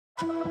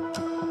Welcome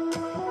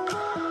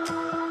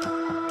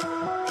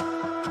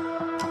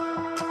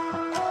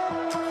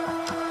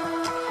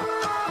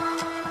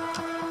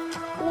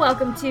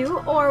to,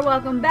 or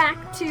welcome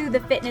back to the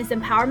Fitness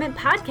Empowerment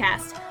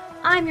Podcast.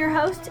 I'm your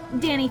host,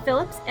 Danny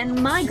Phillips,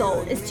 and my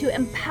goal is to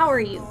empower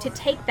you to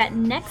take that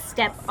next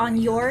step on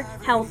your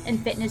health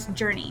and fitness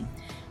journey.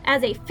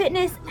 As a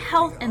fitness,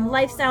 health, and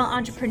lifestyle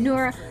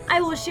entrepreneur,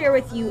 I will share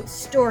with you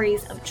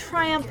stories of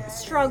triumph,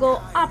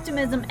 struggle,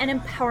 optimism, and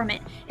empowerment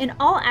in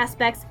all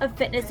aspects of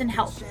fitness and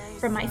health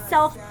from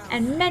myself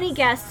and many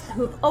guests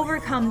who've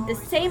overcome the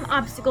same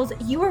obstacles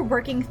you are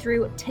working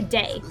through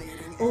today.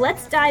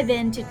 Let's dive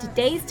into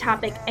today's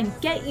topic and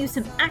get you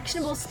some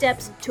actionable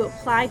steps to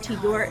apply to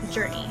your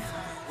journey.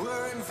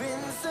 We're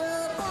invincible.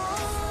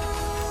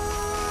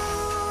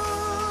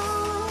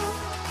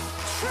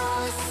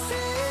 Trust in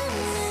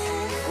me.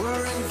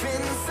 We're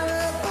invincible.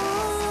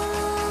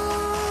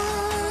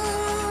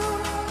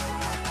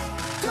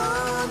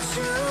 Don't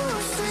you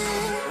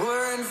see?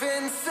 We're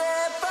invincible.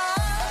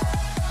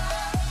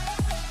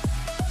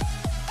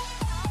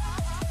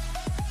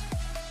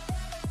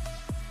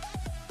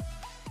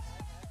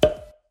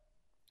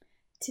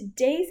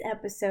 Today's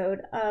episode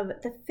of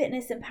the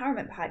Fitness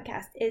Empowerment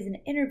Podcast is an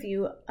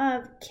interview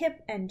of Kip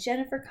and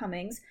Jennifer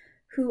Cummings,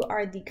 who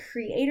are the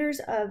creators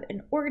of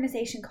an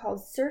organization called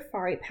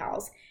Surfari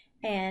Pals,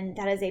 and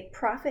that is a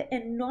profit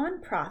and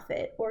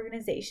non-profit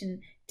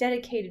organization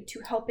dedicated to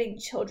helping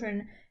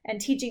children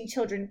and teaching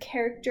children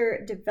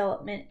character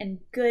development and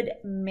good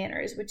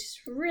manners, which is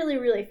really,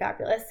 really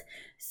fabulous.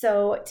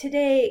 So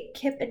today,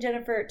 Kip and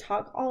Jennifer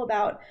talk all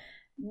about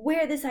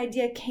where this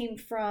idea came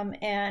from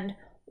and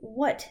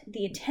what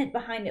the intent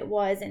behind it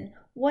was and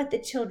what the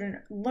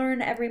children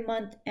learn every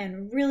month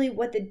and really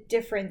what the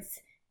difference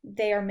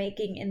they are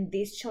making in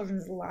these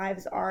children's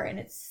lives are. And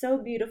it's so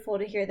beautiful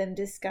to hear them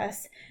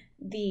discuss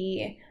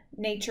the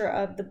nature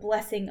of the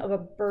blessing of a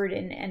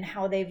burden and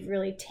how they've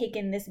really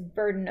taken this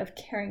burden of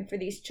caring for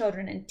these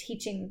children and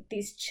teaching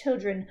these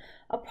children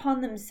upon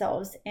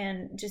themselves,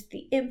 and just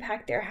the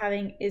impact they're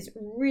having is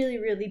really,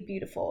 really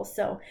beautiful.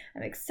 So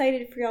I'm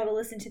excited for y'all to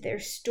listen to their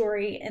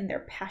story and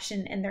their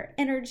passion and their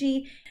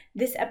energy.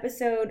 This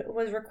episode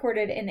was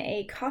recorded in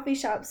a coffee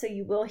shop, so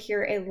you will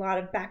hear a lot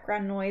of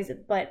background noise,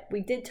 but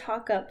we did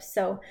talk up,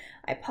 so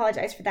I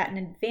apologize for that in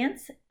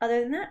advance.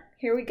 Other than that,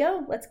 here we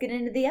go. Let's get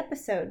into the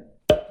episode.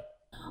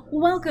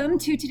 Welcome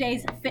to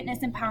today's Fitness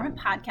Empowerment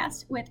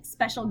Podcast with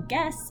special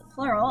guests,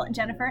 plural,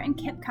 Jennifer and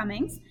Kip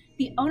Cummings,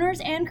 the owners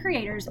and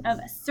creators of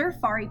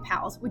Surfari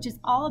Pals, which is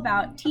all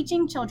about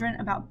teaching children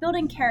about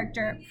building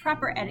character,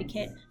 proper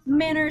etiquette,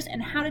 manners,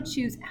 and how to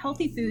choose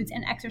healthy foods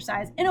and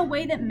exercise in a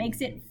way that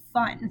makes it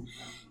fun.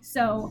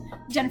 So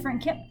Jennifer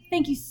and Kip,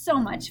 thank you so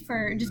much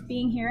for just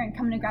being here and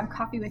coming to grab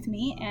coffee with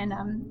me and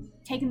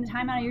taking the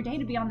time out of your day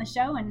to be on the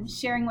show and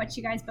sharing what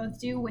you guys both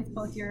do with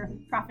both your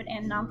profit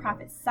and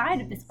nonprofit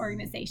side of this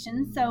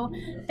organization. So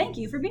thank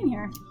you for being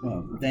here.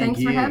 Well,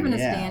 Thanks for having us,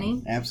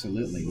 Danny.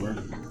 Absolutely.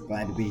 We're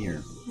glad to be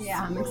here.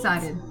 Yeah, I'm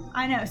excited.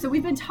 I know. So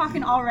we've been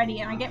talking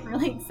already, and I get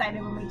really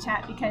excited when we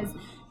chat because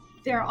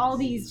there are all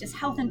these just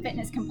health and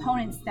fitness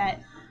components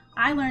that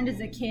I learned as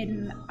a kid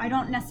and I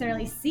don't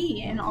necessarily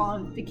see in all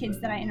of the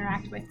kids that I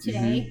interact with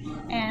today.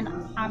 Mm-hmm. And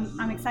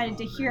I'm excited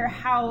to hear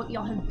how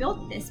y'all have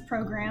built this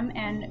program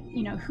and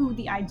who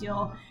the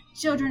ideal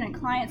children and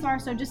clients are.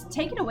 So just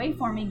take it away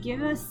for me.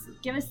 Give us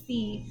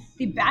the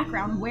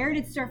background. Where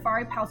did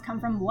Surfari Pals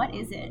come from? What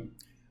is it?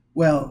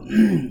 Well,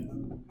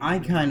 I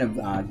kind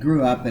of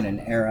grew up in an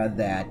era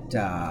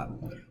that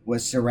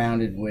was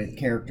surrounded with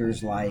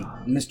characters like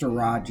Mr.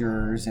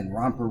 Rogers and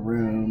Romper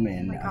Room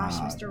and oh my gosh,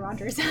 Mr.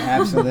 Rogers.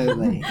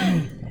 Absolutely.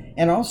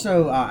 And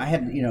also I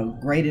had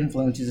great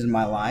influences in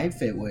my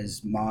life. It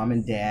was mom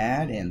and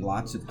dad and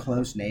lots of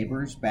close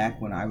neighbors. Back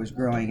when I was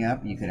growing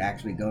up, you could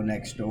actually go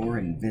next door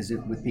and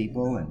visit with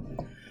people,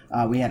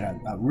 and we had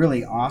a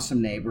really awesome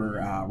neighbor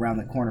around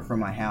the corner from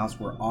my house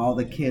where all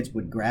the kids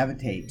would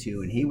gravitate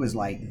to, and he was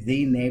like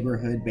the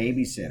neighborhood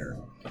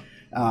babysitter.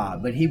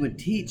 But he would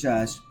teach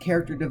us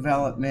character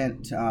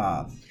development,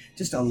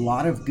 just a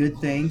lot of good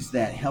things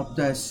that helped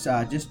us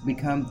just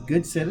become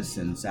good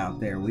citizens out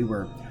there. We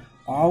were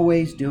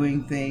always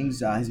doing things.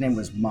 His name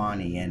was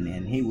Monty,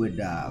 and he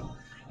would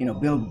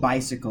build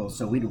bicycles.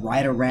 So we'd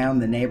ride around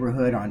the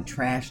neighborhood on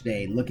trash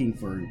day looking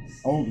for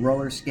old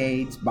roller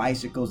skates,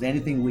 bicycles,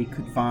 anything we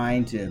could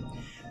find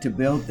to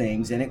build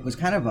things. And it was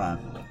kind of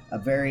a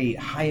very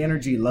high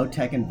energy, low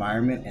tech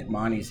environment at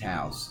Monty's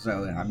house.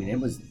 So, it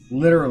was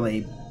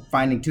literally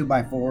finding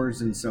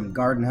 2x4s and some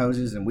garden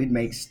hoses, and we'd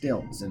make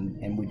stilts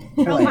and we'd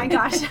play. Oh my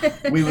gosh.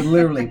 We would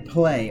literally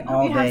play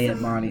all day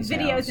at Monty's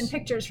videos house. And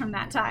pictures from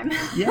that time.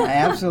 Yeah,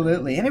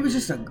 absolutely. And it was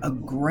just a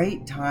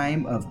great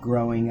time of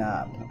growing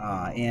up.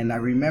 And I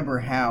remember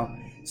how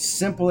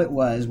simple it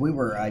was. We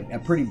were a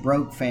pretty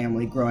broke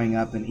family growing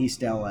up in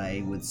East LA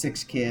with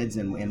 6 kids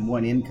and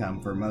one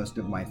income for most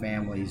of my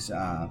family's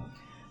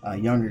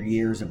younger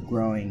years of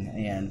growing.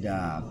 And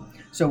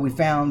so we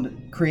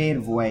found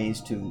creative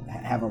ways to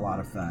have a lot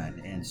of fun.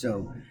 And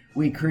so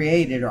we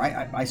created, or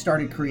I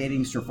started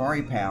creating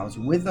Surfari Pals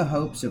with the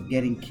hopes of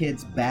getting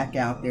kids back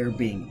out there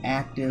being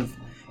active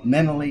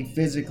mentally,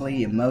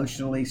 physically,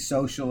 emotionally,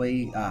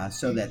 socially,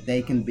 so that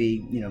they can be,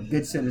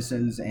 good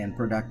citizens and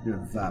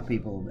productive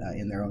people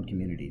in their own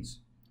communities.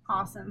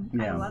 Awesome.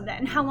 Yeah. I love that.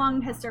 And how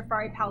long has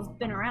Surfari Pals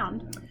been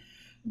around?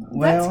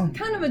 Well, that's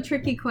kind of a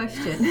tricky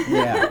question.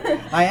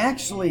 Yeah, I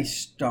actually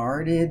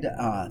started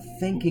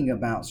thinking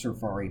about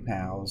Surfari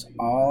Pals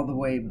all the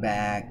way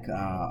back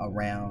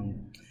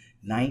around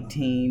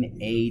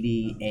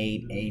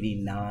 1988,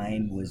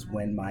 89 was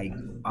when my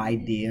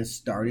ideas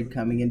started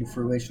coming into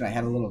fruition. I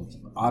had a little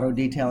auto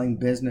detailing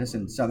business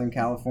in Southern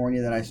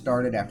California that I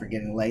started after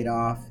getting laid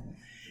off,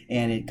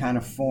 and it kind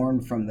of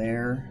formed from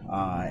there,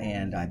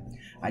 and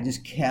I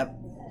just kept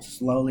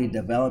slowly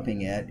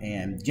developing it,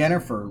 and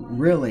Jennifer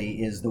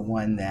really is the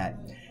one that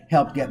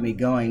helped get me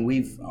going.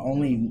 We've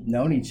only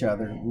known each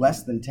other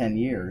less than 10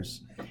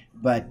 years,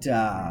 but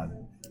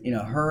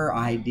her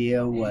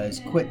idea was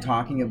quit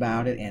talking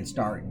about it and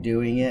start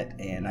doing it.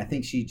 And I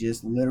think she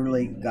just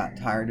literally got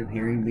tired of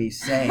hearing me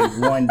say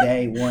one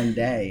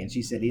day. And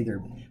she said,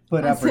 either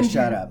put up or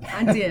shut up.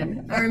 I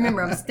did. I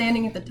remember I was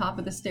standing at the top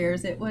of the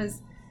stairs. It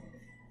was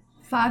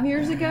 5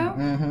 years ago.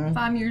 Mm-hmm.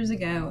 5 years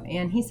ago.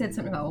 And he said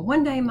something about, well,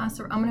 one day I'm going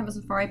to have a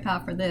Surfari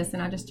Pal for this.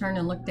 And I just turned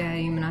and looked at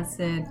him and I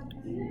said,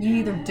 you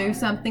either do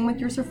something with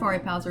your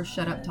Surfari Pals or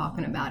shut up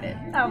talking about it.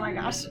 Oh my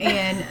gosh.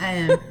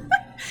 And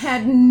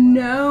had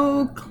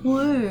no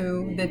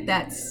clue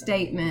that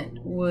statement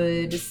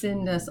would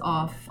send us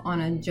off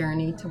on a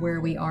journey to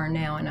where we are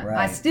now. And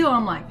Right.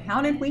 I'm like,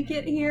 how did we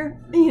get here?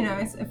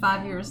 It's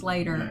 5 years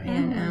later.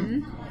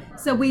 And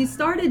so we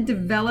started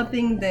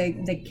developing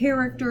the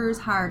characters,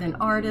 hired an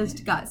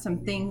artist, got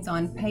some things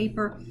on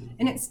paper,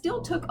 and it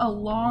still took a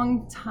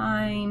long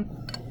time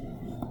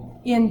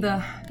in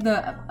the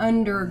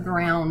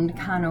underground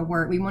kind of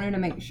work. We wanted to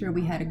make sure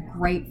we had a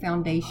great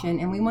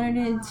foundation, and we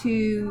wanted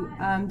to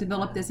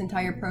develop this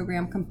entire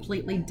program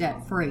completely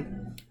debt-free.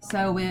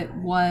 So it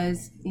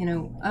was,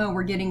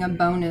 we're getting a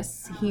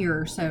bonus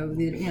here, so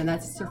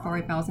that's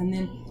Surfari Pals. And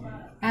then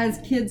as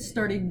kids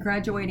started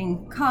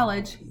graduating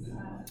college,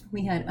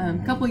 we had a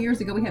couple of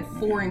years ago we had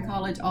 4 in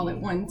college all at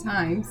one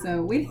time.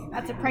 So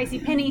that's a pricey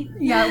penny.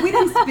 Yeah, we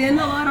didn't spend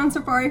a lot on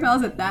Surfari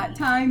Pals at that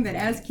time, but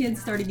as kids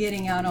started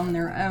getting out on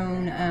their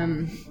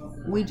own,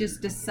 we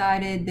just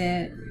decided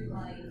that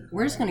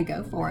we're just going to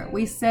go for it.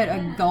 We set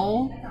a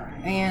goal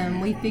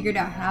and we figured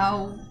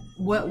out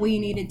what we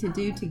needed to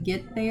do to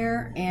get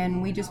there,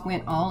 and we just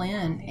went all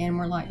in and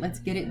we're like, let's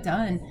get it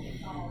done.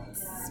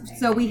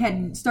 So we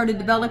had started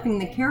developing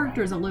the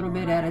characters a little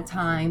bit at a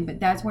time, but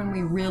that's when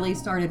we really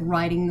started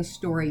writing the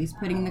stories,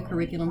 putting the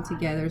curriculum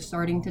together,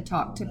 starting to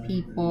talk to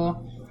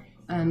people,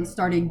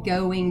 started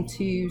going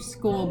to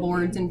school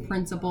boards and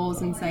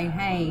principals and say,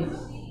 hey,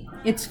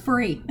 it's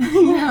free.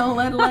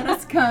 Let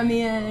us come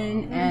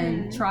in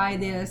and try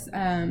this.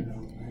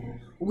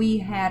 We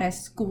have a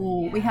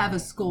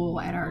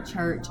school at our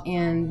church,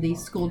 and the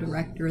school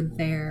director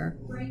there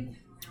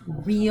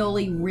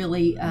really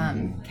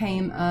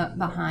came up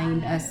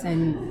behind us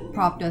and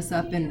propped us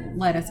up and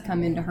let us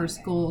come into her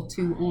school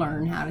to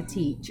learn how to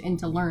teach and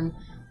to learn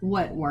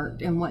what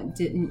worked and what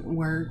didn't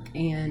work.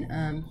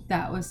 And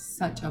that was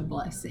such a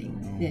blessing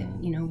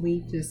that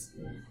we just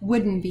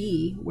wouldn't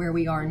be where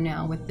we are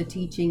now with the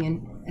teaching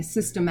and a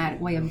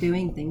systematic way of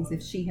doing things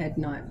if she had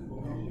not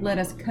let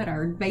us cut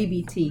our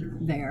baby teeth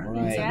there.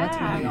 Right. So that's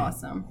really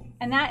awesome.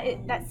 And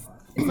it's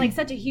like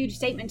such a huge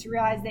statement to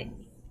realize that,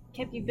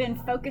 Kip, you've been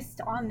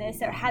focused on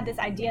this or had this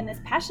idea and this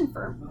passion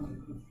for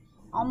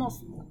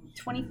almost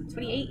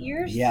 28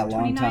 years. Yeah,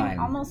 long 29, time.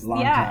 Almost.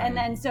 Long yeah. time. And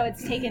then so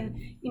it's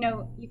taken,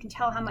 you can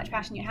tell how much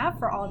passion you have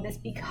for all of this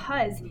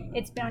because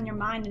it's been on your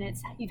mind and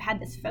you've had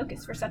this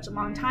focus for such a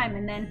long time.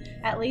 And then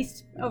at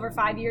least over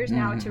 5 years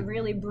now to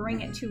really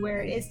bring it to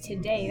where it is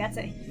today. That's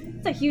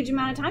a huge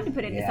amount of time to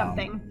put into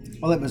something.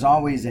 Well, it was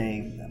always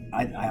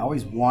I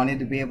always wanted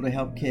to be able to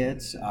help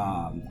kids.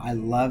 I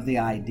love the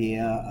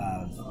idea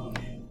of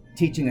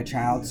teaching a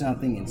child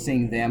something and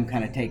seeing them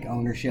kind of take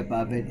ownership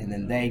of it, and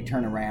then they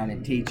turn around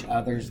and teach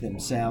others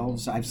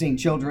themselves. I've seen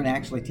children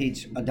actually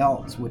teach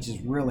adults, which is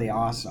really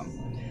awesome.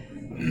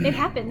 It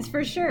happens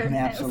for sure.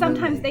 Absolutely.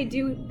 Sometimes they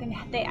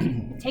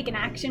take an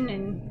action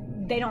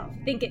and they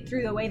don't think it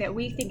through the way that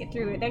we think it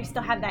through. They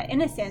still have that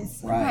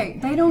innocence.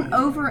 Right. They don't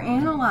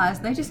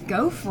overanalyze. They just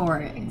go for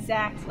it.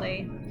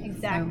 Exactly.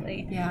 So,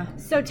 yeah.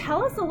 So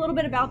tell us a little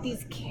bit about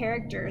these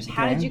characters.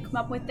 How did you come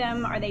up with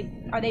them? Are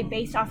they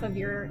based off of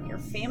your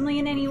family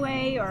in any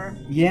way, or?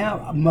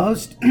 Yeah,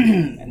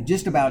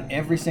 just about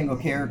every single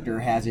character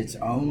has its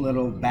own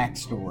little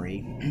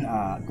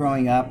backstory.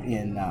 Growing up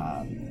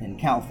in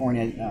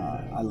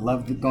California, I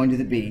loved going to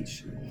the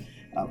beach.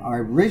 I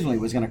originally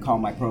was going to call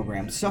my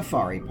program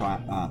Surfari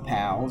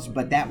Pals,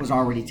 but that was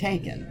already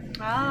taken.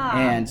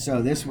 And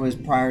so this was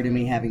prior to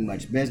me having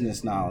much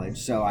business knowledge.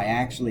 So I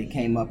actually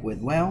came up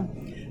with,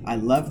 I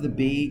love the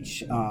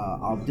beach.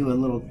 I'll do a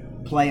little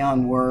play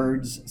on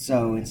words.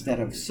 So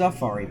instead of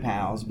Surfari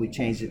Pals, we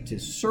changed it to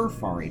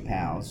Surfari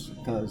Pals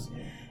because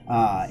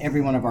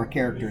every one of our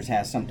characters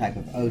has some type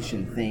of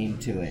ocean theme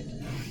to it.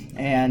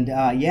 And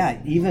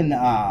even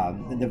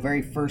the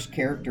very first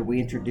character we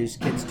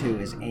introduced kids to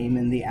is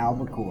Eamon the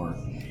albacore.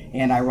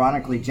 And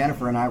ironically,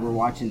 Jennifer and I were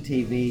watching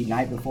TV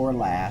night before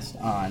last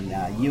on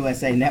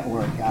USA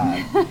Network.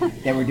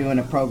 They were doing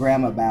a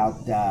program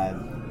about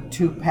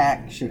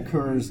Tupac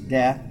Shakur's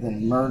death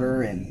and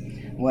murder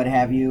and what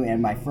have you.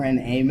 And my friend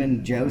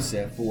Eamon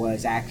Joseph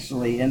was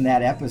actually in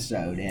that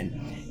episode. And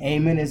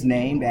Eamon is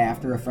named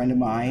after a friend of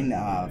mine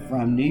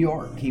from New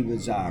York. He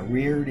was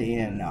reared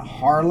in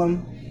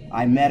Harlem.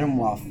 I met him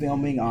while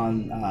filming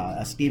on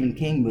a Stephen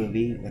King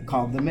movie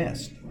called The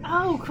Mist.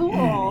 Oh, cool.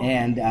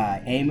 And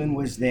Eamon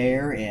was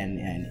there,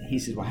 and he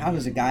said, well, how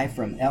does a guy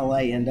from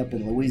L.A. end up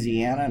in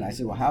Louisiana? And I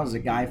said, well, how does a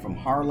guy from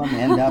Harlem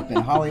end up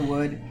in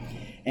Hollywood?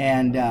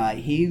 And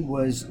he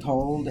was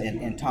told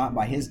and taught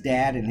by his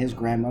dad and his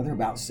grandmother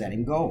about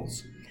setting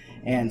goals.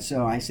 And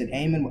so I said,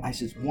 Eamon, I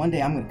said, one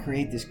day I'm going to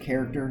create this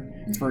character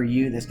for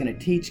you that's going to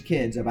teach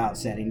kids about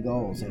setting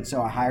goals. And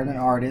so I hired an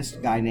artist, a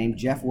guy named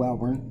Jeff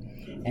Welburn.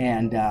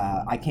 And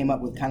I came up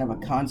with kind of a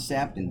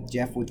concept, and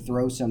Jeff would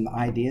throw some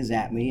ideas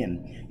at me,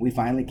 and we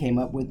finally came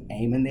up with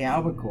Eamon the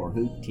albacore,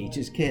 who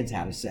teaches kids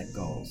how to set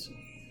goals.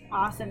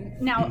 Awesome.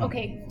 Now,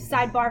 okay,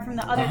 sidebar from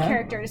the other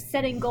characters,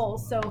 setting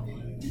goals. So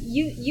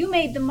you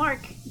made the mark,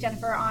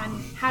 Jennifer,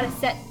 on how to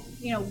set,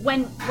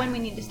 when we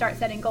need to start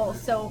setting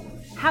goals. So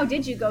how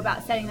did you go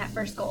about setting that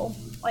first goal?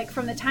 Like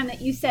from the time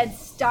that you said,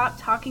 stop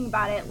talking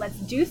about it, let's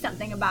do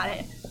something about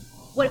it.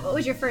 What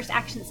was your first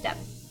action step?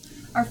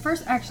 Our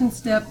first action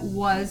step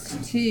was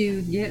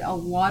to get a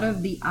lot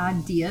of the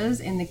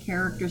ideas and the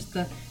characters,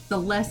 the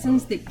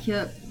lessons that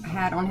Kip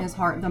had on his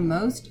heart the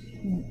most,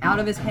 out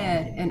of his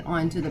head and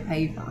onto the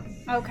paper.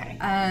 Okay.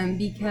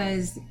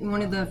 Because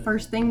one of the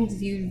first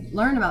things you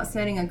learn about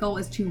setting a goal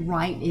is to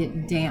write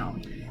it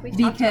down.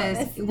 Because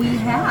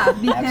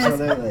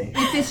Absolutely.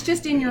 If it's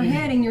just in your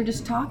head and you're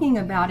just talking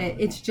about it,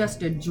 it's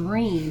just a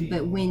dream.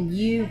 But when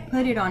you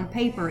put it on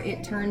paper,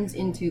 it turns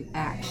into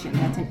action.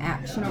 That's an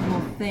actionable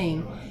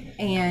thing.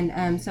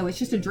 And so it's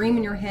just a dream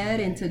in your head,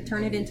 and to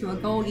turn it into a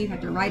goal, you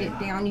have to write it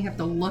down, you have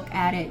to look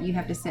at it, you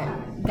have to set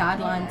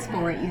guidelines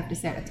for it, you have to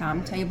set a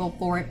timetable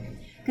for it.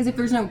 Because if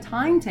there's no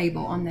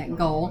timetable on that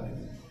goal,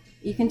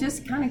 you can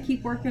just kind of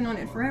keep working on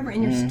it forever,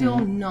 and you're still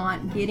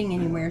not getting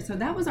anywhere. So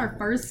that was our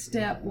first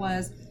step,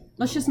 was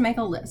let's just make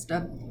a list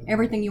of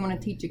everything you want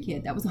to teach a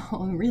kid. That was a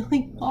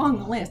really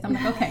long list. I'm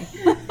like, okay.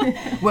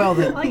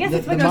 Well, I guess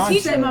it's what you'll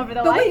teach them over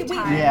the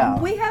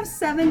lifetime. We have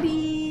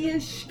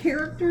 70-ish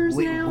characters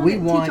now. We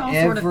that want teach all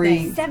every sort of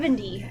things.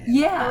 70.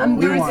 Yeah, Oh,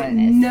 there's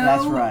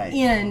that's no right.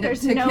 end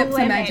There's to no Kip's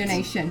limit.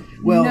 imagination.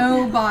 Well-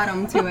 No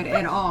bottom to it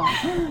at all.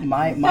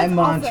 My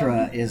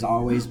mantra is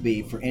always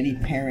be for any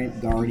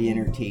parent, guardian,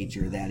 or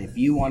teacher that if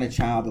you want a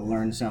child to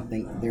learn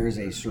something, there's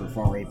a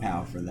Surfari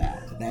pal for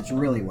that. That's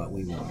really what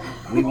we want.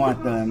 We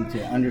want them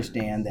to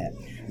understand that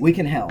we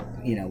can help.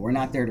 We're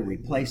not there to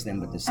replace them,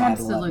 but to saddle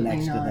Absolutely up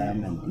next not. to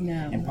them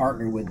No. and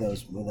partner with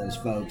those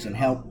folks and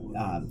help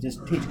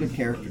just teach good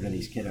character to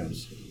these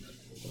kiddos.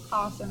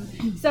 Awesome.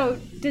 So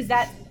does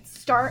that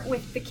start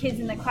with the kids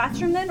in the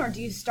classroom then, or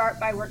do you start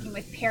by working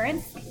with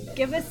parents?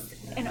 Give us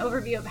an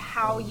overview of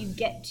how you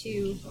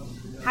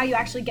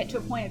actually get to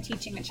a point of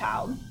teaching a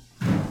child.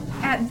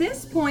 At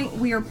this point,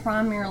 we are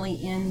primarily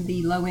in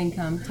the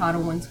low-income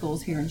Title I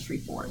schools here in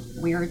Shreveport.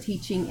 We are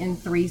teaching in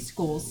 3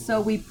 schools, so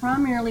we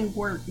primarily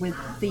work with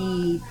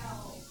the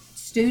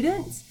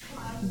students,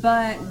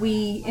 but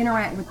we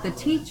interact with the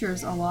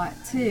teachers a lot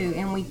too.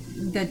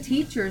 And the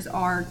teachers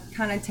are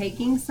kind of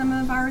taking some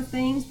of our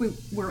things.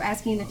 We're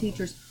asking the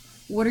teachers,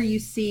 what are you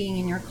seeing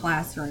in your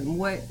classroom?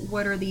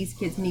 What are these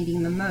kids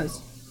needing the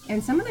most?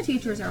 And some of the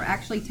teachers are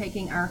actually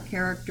taking our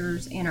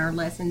characters and our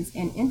lessons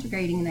and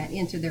integrating that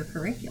into their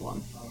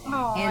curriculum.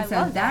 Oh, And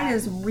so that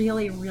is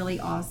really, really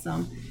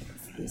awesome.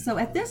 So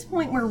at this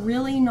point, we're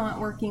really not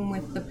working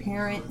with the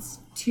parents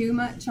too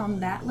much on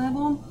that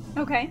level.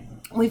 Okay.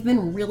 We've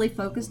been really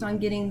focused on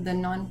getting the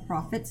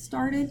nonprofits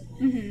started.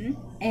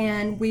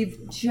 And we've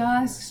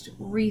just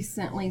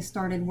recently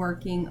started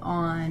working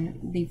on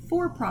the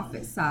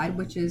for-profit side,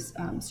 which is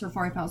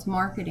Surfari Pals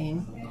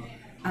Marketing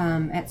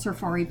at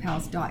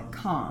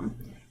surfaripals.com.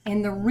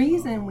 And the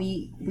reason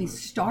we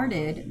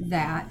started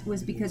that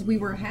was because we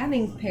were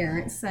having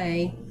parents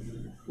say,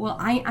 well,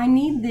 I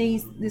need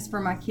this for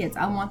my kids.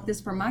 I want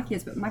this for my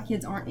kids, but my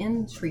kids aren't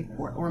in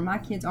Shreveport, or my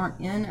kids aren't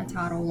in a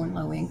Title I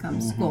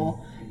low-income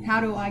school. How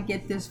do I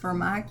get this for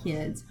my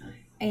kids?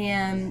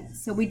 And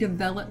so we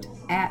developed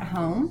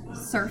at-home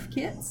surf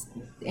kits,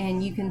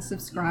 and you can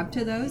subscribe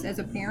to those as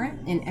a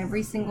parent. And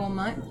every single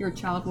month, your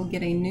child will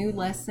get a new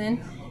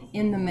lesson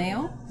in the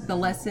mail. The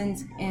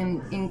lessons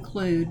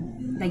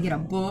include, they get a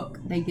book,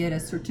 they get a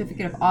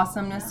certificate of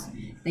awesomeness,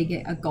 they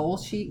get a goal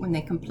sheet. When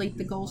they complete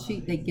the goal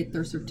sheet, they get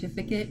their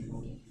certificate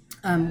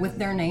with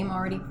their name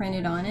already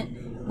printed on it.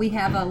 We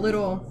have a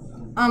little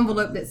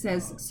envelope that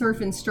says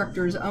surf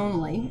instructors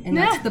only, and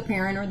that's the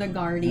parent or the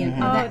guardian or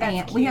the that's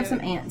aunt. We have cute.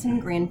 some aunts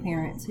and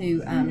grandparents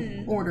who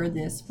order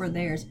this for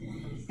theirs.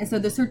 And so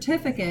the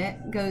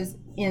certificate goes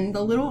in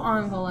the little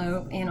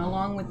envelope, and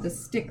along with the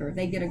sticker,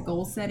 they get a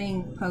goal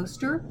setting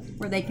poster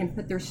where they can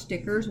put their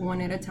stickers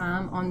one at a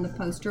time on the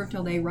poster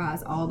till they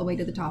rise all the way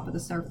to the top of the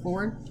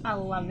surfboard. I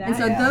love that. And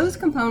so those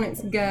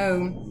components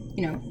go,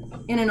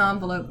 in an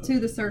envelope to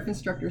the surf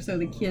instructor, so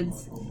the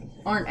kids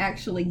aren't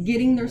actually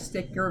getting their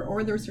sticker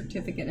or their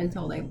certificate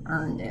until they've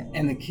earned it.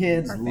 And the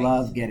kids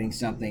love getting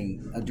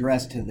something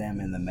addressed to them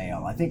in the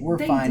mail. I think we're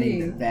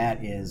finding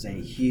that is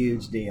a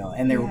huge deal,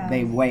 and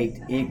they wait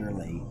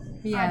eagerly.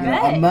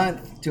 Yeah, a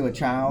month to a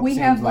child. We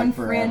seems have like one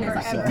friend is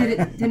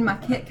like, did my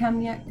kit come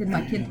yet? Did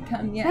my kid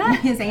come yet? And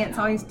his aunt's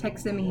always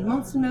texting me. He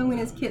wants to know when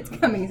his kit's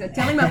coming. He said,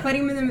 tell him I put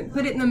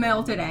it in the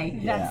mail today.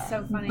 That's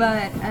so funny.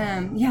 But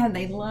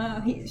they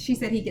love. She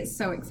said he gets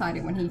so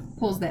excited when he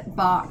pulls that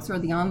box or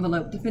the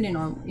envelope, depending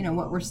on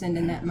what we're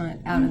sending that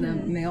month out of the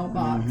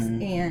mailbox,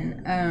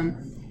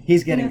 and.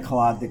 He's getting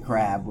Claude the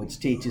Crab, which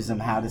teaches him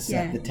how to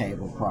set the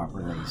table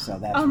properly. So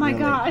that's oh my really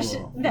gosh,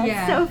 cool.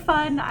 that's so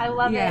fun. I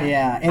love it.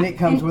 Yeah, and it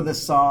comes with a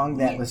song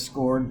that was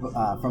scored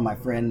from my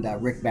friend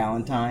Rick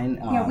Ballantyne.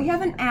 We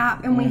have an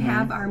app, and we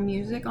have our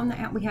music on the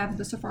app. We have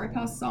the Surfari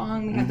Pals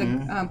song. We have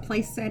the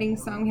place setting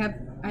song. We have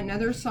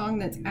another song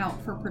that's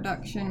out for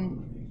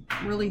production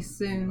really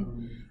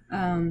soon.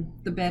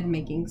 The bed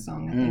making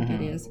song, I think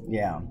it is.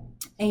 Yeah.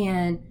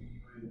 And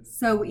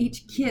so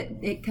each kit,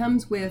 it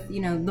comes with,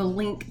 the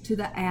link to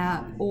the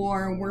app,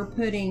 or we're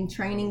putting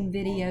training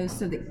videos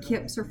so that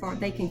KIPs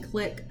they can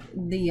click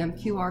the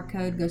QR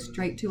code, go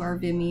straight to our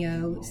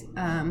Vimeo,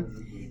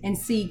 and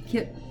see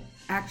KIP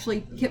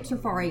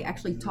Surfari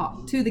actually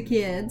talk to the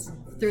kids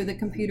through the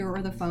computer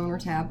or the phone or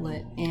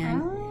tablet,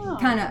 and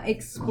kind of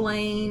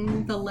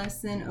explain the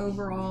lesson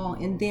overall,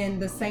 and then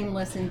the same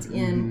lessons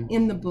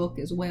in the book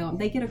as well.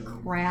 They get a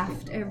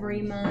craft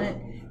every month.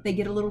 They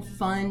get a little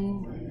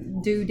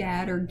fun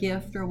doodad or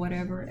gift or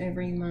whatever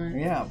every month.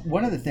 Yeah,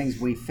 one of the things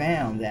we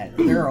found that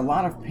there are a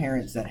lot of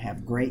parents that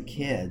have great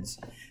kids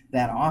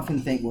that often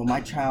think, well, my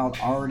child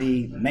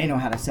already may know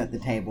how to set the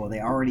table.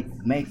 They already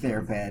make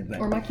their bed.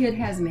 Or my kid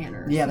has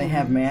manners. Yeah, they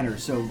have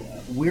manners. So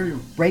we're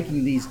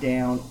breaking these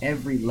down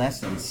every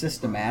lesson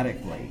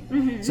systematically.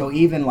 So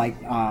even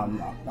like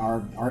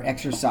our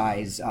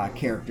exercise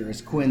character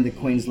is Quinn the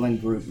Queensland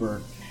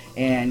grouper.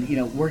 And,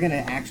 we're going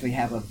to actually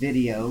have a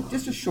video,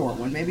 just a short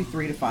one, maybe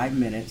 3 to 5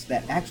 minutes,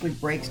 that actually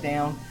breaks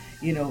down,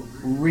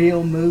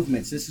 real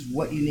movements. This is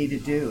what you need to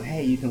do.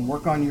 Hey, you can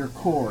work on your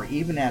core,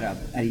 even at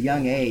a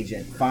young age,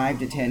 at 5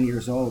 to 10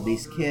 years old.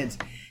 These kids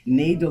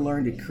need to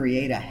learn to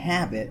create a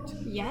habit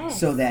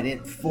so that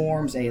it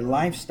forms a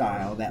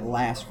lifestyle that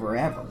lasts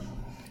forever.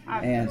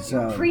 And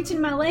so,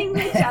 preaching my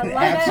language. I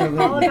love it.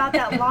 All about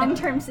that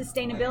long-term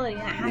sustainability,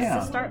 and it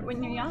has to start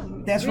when you're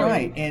young. That's really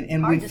right.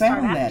 And we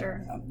found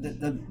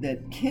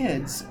that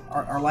kids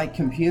are like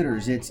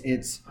computers.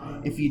 It's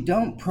if you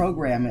don't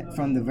program it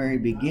from the very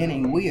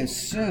beginning, we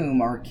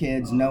assume our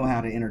kids know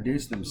how to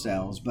introduce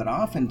themselves, but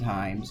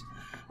oftentimes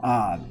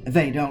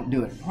they don't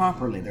do it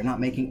properly. They're not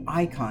making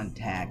eye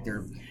contact.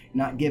 They're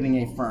not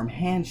giving a firm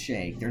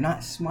handshake. They're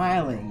not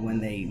smiling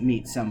when they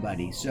meet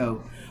somebody.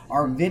 So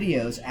our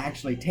videos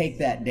actually take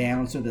that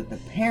down so that the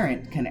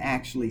parent can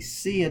actually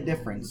see a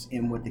difference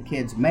in what the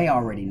kids may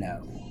already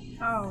know.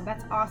 Oh,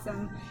 that's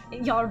awesome.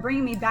 Y'all are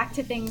bringing me back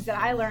to things that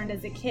I learned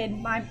as a kid.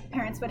 My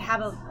parents would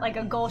have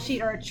a goal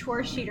sheet or a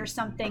chore sheet or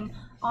something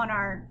on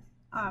our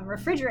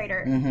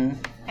refrigerator,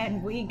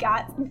 and we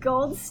got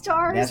gold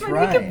stars when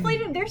we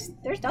completed.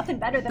 There's nothing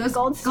better than a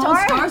gold star. Gold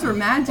stars are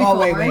magical,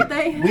 aren't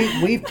they?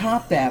 We've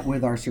topped that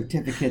with our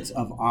certificates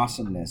of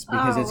awesomeness,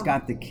 because it's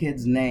got the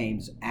kids'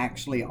 names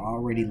actually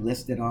already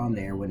listed on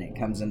there when it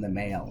comes in the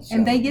mail. So.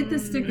 And they get the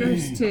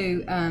stickers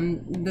too.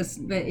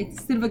 But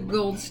instead of a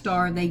gold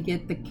star, they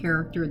get the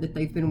character that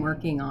they've been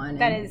working on.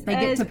 That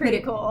is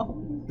pretty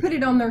cool. Put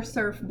it on their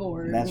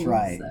surfboard. That's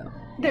right. So.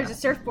 There's a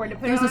surfboard to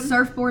put There's on. a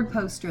surfboard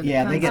poster.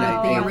 They get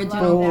the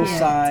original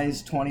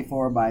full-size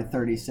 24 by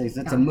 36.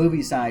 It's a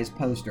movie-size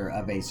poster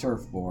of a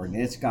surfboard,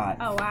 and it's got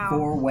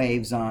 4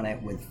 waves on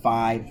it with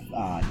 5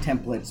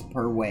 templates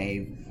per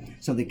wave,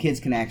 so the kids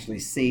can actually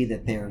see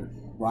that they're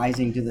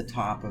rising to the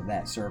top of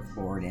that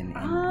surfboard and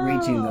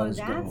reaching those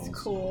goals. That's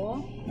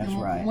cool. That's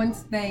right.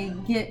 Once they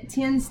get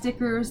 10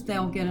 stickers,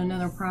 they'll get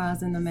another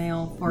prize in the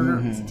mail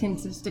for 10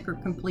 sticker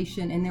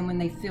completion, and then when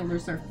they fill their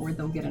surfboard,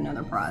 they'll get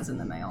another prize in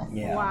the mail.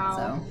 Yeah.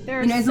 Wow. So, there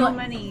are so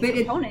many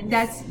components.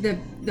 That's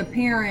the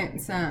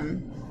parents.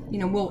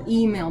 We'll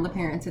email the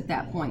parents at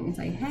that point and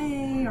say,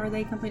 hey, are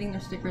they completing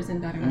their stickers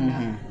and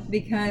da-da-da-da.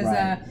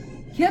 Because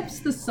Kip's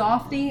the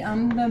softie.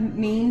 I'm the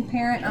mean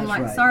parent.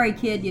 I'm sorry,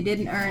 kid, you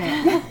didn't earn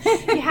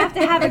it. You have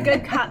to have a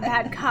good cop,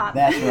 bad cop.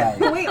 That's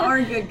right. We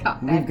are good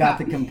cop, bad We've got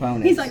cop. the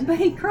components. He's like, but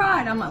he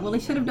cried. I'm like, well, he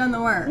should have done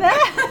the work.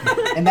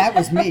 And that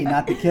was me,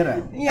 not the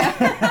kiddo.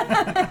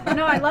 Yeah.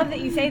 No, I love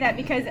that you say that,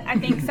 because I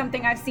think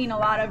something I've seen a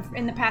lot of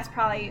in the past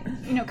probably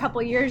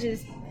couple years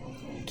is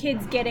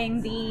kids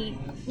getting the,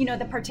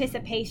 the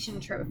participation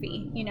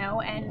trophy,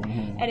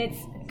 and it's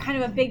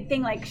kind of a big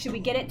thing. Like, should we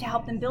get it to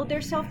help them build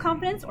their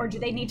self-confidence, or do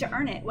they need to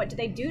earn it? What do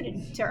they do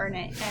to earn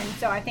it? And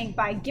so I think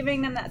by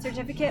giving them that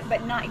certificate,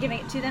 but not giving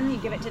it to them, you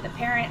give it to the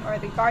parent or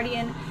the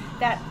guardian,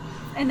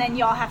 and then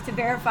y'all have to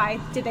verify,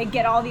 did they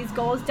get all these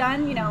goals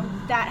done?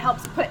 That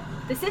helps put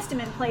the system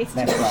in place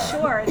to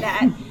ensure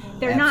that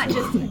they're not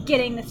just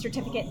getting the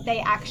certificate, they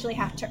actually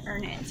have to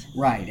earn it.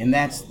 Right, and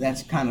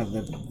that's kind of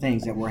the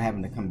things that we're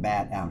having to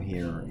combat out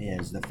here,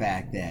 is the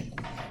fact that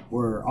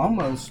we're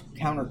almost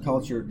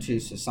counterculture to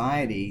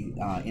society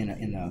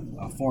in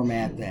a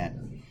format that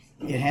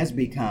it has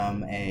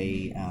become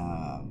a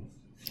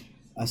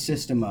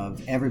system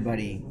of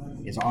everybody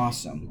is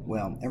awesome.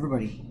 Well,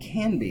 everybody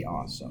can be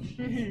awesome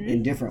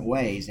in different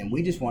ways, and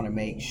we just want to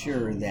make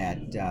sure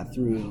that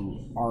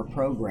through our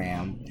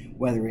program,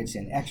 whether it's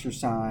in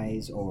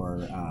exercise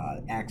or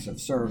acts of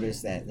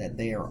service, that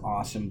they are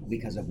awesome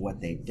because of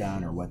what they've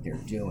done or what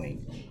they're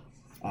doing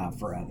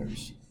for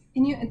others.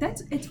 And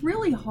it's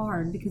really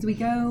hard because we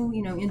go,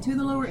 into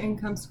the lower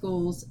income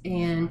schools,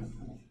 and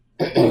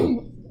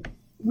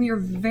we are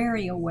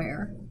very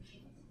aware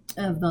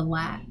of the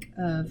lack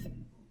of,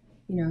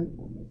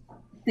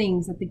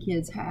 things that the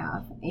kids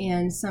have.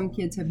 And some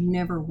kids have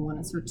never won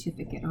a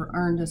certificate or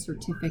earned a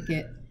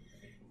certificate.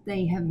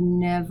 They have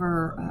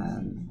never,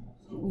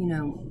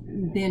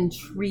 been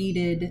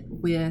treated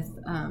with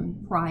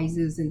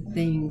prizes and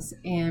things.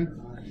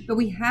 But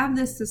we have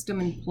this system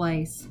in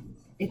place.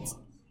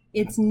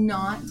 It's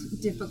not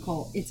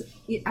difficult. It's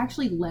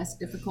actually less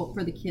difficult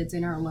for the kids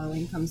in our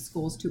low-income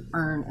schools to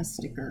earn a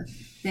sticker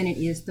than it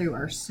is through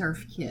our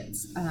surf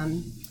kits.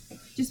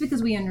 Just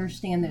because we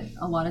understand that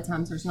a lot of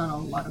times there's not a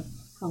lot of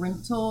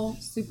parental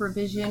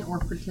supervision or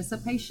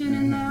participation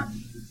in that.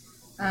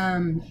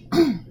 And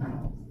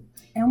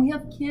we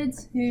have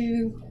kids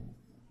who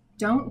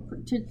don't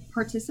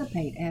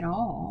participate at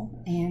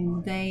all.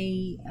 And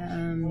they,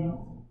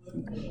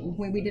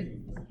 when we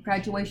did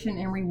graduation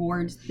and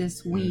rewards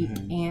this week,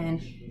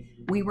 and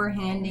we were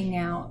handing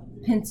out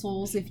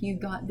pencils if you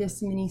got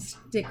this many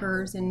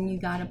stickers, and you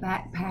got a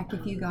backpack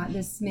if you got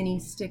this many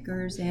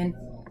stickers. And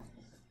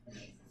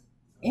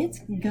it's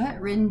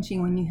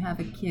gut-wrenching when you have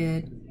a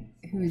kid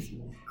who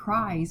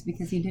cries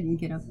because he didn't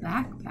get a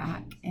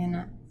backpack.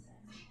 And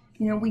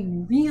we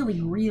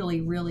really,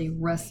 really, really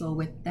wrestle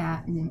with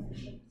that,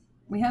 and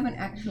we haven't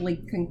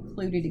actually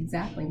concluded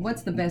exactly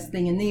what's the best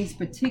thing in these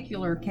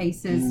particular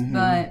cases,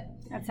 but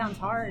that sounds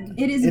hard.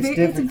 It's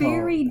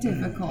very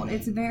difficult.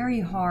 It's very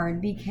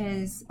hard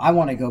because I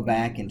want to go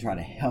back and try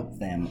to help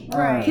them.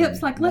 Right.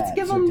 Kip's like, let's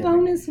give them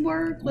bonus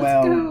work.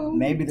 Let's go.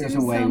 Maybe there's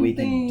a way we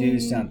can do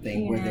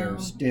something where they're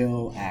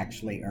still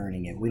actually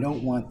earning it. We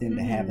don't want them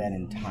to have that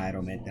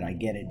entitlement that I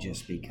get it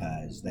just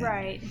because.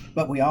 Right.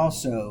 But we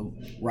also,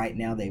 right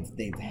now,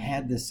 they've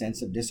had this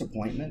sense of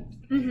disappointment,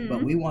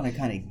 but we want to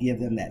kind of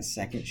give them that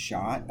second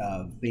shot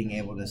of being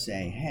able to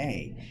say,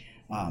 hey,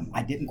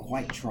 I didn't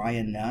quite try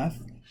enough,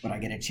 but I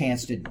get a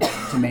chance to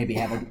maybe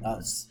have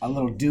a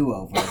little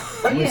do-over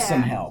with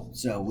some help.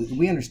 So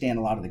we understand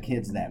a lot of the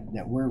kids that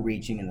we're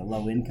reaching in the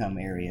low-income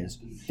areas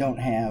don't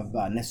have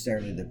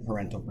necessarily the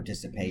parental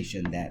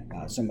participation that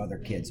some other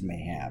kids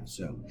may have.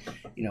 So,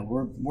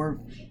 we're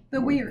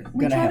we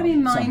try to be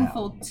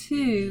mindful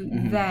too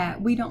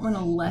that we don't want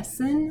to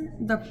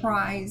lessen the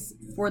prize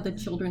for the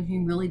children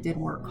who really did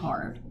work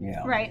hard.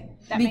 Yeah. Right.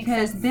 That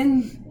because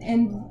makes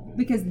sense.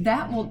 because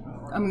that will.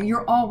 I mean,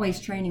 you're always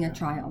training a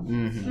child,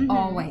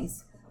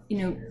 always,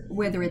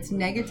 whether it's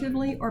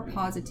negatively or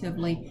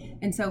positively.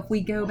 And so if we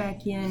go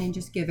back in and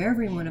just give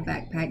everyone a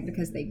backpack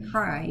because they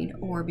cried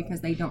or because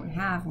they don't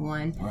have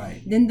one,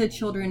 then the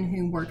children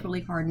who worked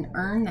really hard and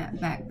earned that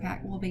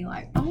backpack will be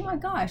like, oh my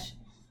gosh,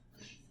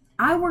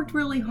 I worked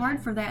really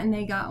hard for that and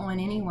they got one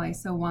anyway,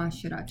 so why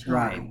should I try?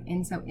 Right.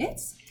 And so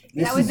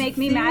that would make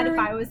me mad if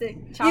I was a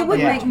child. It would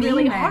make me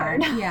really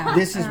hard. hard. Yeah.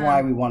 This is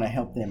why we want to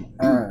help them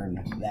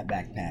earn that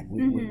backpack.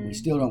 We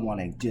still don't want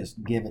to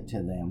just give it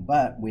to them,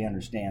 but we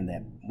understand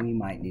that we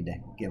might need to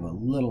give a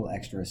little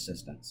extra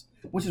assistance,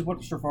 which is what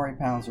Surfari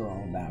Pals are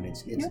all about.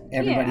 It's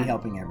everybody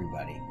helping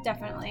everybody.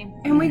 Definitely.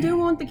 And we do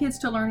want the kids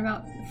to learn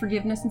about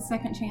forgiveness and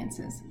second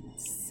chances.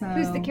 So,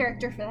 who's the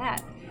character for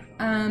that?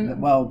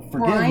 Well,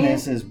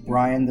 forgiveness is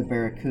Brian the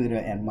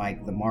Barracuda and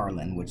Mike the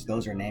Marlin, which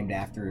those are named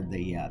after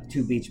the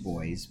two Beach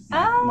Boys,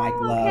 Mike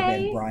Love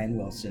and Brian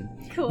Wilson,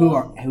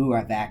 who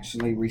have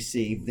actually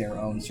received their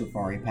own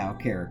Surfari Pal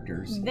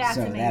characters. That's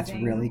amazing. That's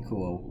really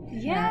cool.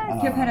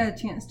 Yeah. Kip had a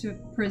chance to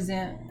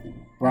present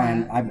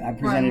Brian. I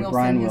presented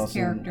Brian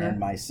Wilson, character. And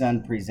my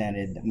son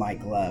presented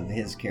Mike Love,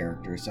 his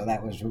character. So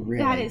that was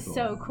really That is cool.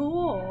 so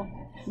cool.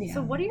 Yeah.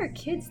 So what do your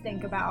kids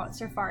think about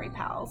Surfari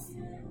Pals?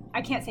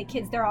 I can't say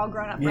kids, they're all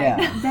grown up, Yeah.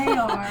 right? They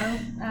are.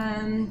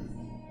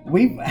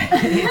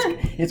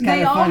 it's kind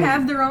They of all funny.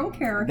 have their own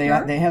character.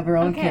 They have their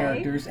own Okay.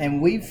 characters,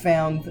 and we've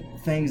found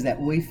things that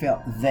we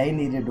felt they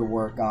needed to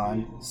work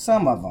on.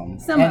 Some of them,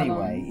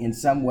 in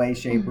some way,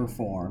 shape, or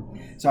form.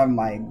 So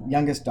my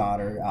youngest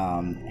daughter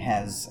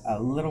has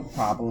a little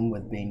problem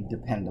with being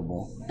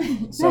dependable.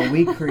 So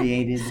we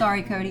created.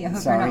 Sorry, Cody. I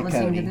hope Sorry, you're not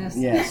listening Cody. to this.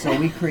 Yeah, so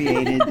we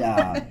created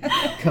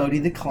Cody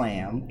the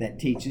Clam that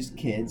teaches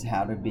kids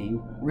how to be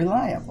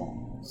reliable.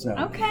 So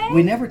Okay.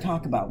 we never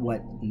talk about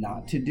what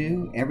not to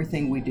do.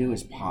 Everything we do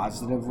is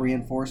positive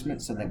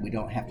reinforcement so that we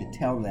don't have to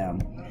tell them,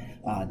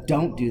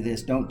 don't do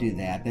this, don't do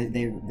that.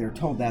 They're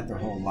told that their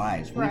whole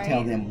lives. We tell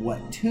Right. them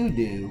what to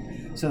do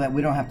so that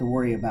we don't have to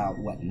worry about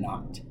what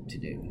not to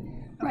do.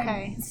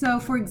 Okay. So,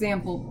 for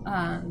example,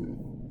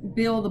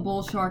 Bill the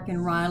Bull Shark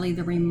and Riley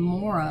the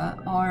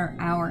Remora are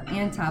our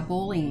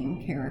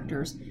anti-bullying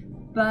characters,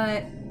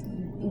 but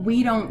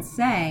we don't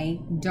say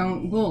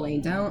don't bully,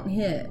 don't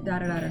hit, da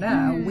da da da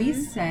da. We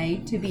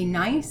say to be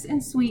nice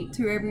and sweet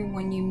to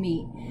everyone you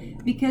meet,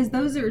 because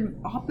those are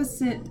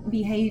opposite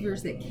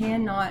behaviors that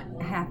cannot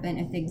happen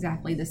at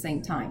exactly the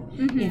same time.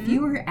 If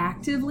you are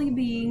actively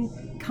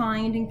being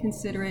kind and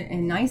considerate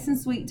and nice and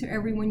sweet to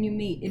everyone you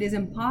meet, it is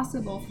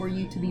impossible for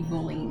you to be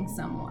bullying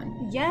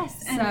someone.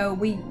 Yes. And So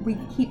we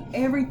keep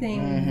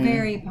everything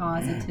very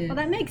positive. well,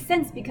 that makes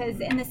sense,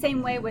 because in the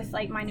same way with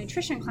like my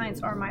nutrition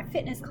clients or my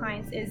fitness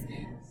clients is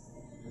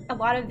a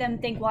lot of them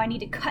think, well, I need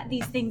to cut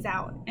these things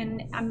out.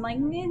 And I'm like,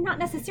 not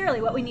necessarily.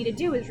 What we need to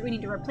do is we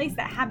need to replace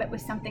that habit with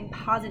something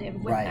positive,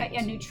 with Right.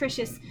 a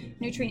nutritious,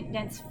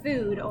 nutrient-dense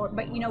food.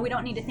 But, we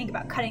don't need to think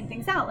about cutting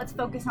things out. Let's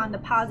focus on the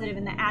positive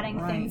and the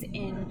adding things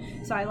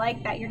in. So I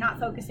like that you're not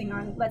focusing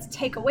on, let's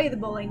take away the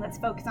bullying. Let's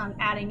focus on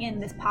adding in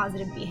this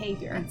positive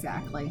behavior.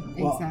 Exactly.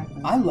 Well,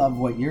 Exactly. I love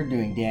what you're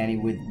doing, Danny,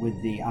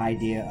 with the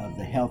idea of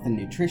the health and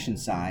nutrition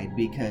side,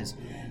 because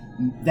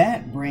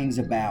that brings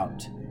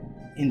about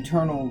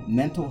internal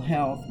mental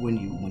health. When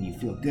you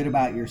feel good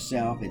about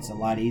yourself, it's a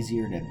lot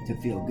easier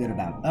to feel good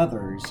about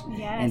others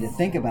and to Yes.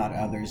 think about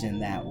others in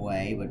that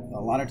way. But a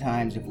lot of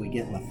times if we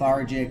get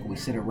lethargic, we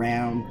sit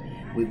around,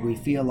 we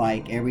feel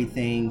like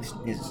everything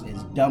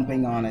is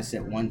dumping on us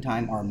at one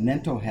time. Our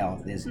mental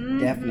health is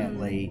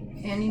definitely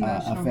And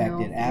emotional affected.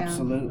 health, yeah.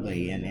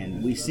 Absolutely.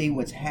 And we see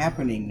what's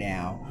happening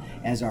now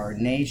as our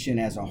nation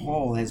as a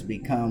whole has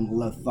become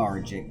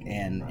lethargic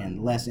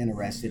and less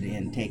interested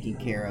in taking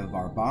care of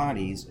our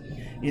bodies.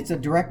 It's a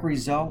direct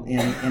result in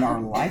our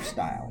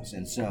lifestyles.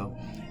 And so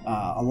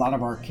a lot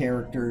of our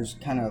characters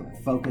kind of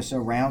focus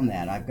around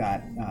that. I've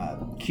got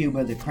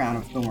Cuba, the Crown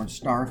of Thorns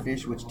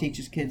starfish, which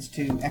teaches kids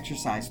to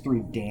exercise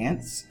through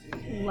dance.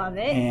 Love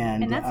it.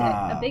 And, that's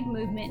a big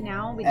movement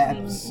now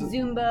between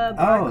Zumba,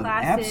 bar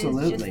classes.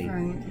 Absolutely.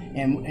 Just,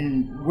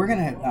 And we're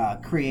going to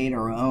create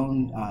our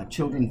own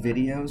children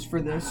videos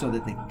for this so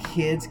that the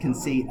kids can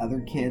see other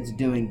kids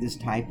doing this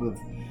type of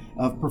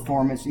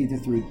performance, either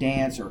through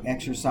dance or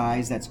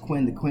exercise. That's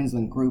Quinn the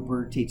Queensland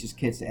grouper, teaches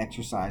kids to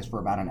exercise for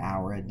about an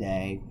hour a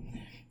day.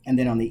 And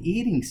then on the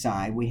eating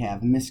side, we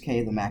have Miss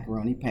K the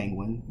macaroni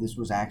penguin. This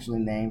was actually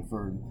named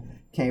for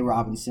Kay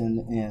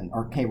Robertson,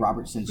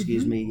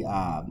 excuse me,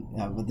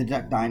 with the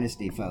Duck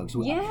Dynasty folks.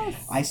 Yes.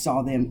 I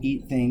saw them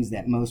eat things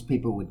that most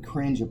people would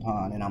cringe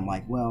upon, and I'm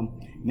like, well,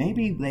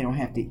 maybe they don't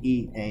have to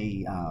eat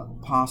a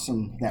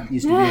possum that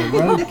used to be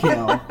a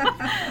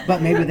roadkill,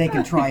 but maybe they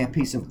can try a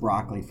piece of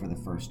broccoli for the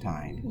first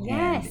time.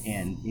 Yes.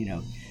 And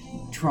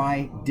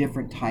try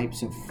different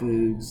types of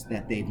foods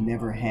that they've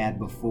never had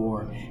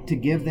before to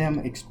give them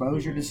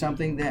exposure to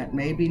something that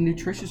may be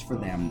nutritious for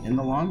them in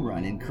the long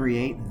run and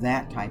create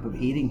that type of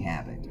eating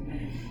habit.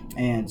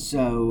 And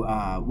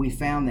so we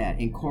found that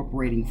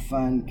incorporating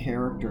fun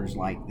characters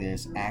like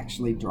this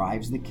actually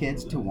drives the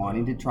kids to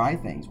wanting to try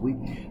things.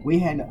 We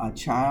had a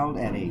child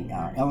at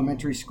a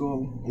elementary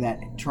school that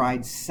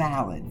tried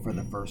salad for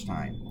the first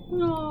time.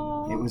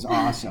 Aww. It was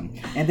awesome.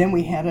 And then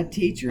we had a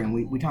teacher, and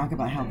we talk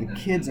about how the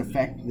kids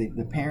affect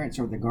the parents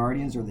or the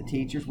guardians or the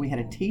teachers. We had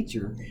a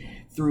teacher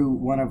through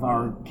one of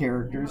our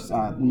characters,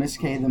 Miss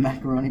K the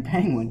macaroni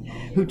penguin,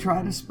 who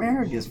tried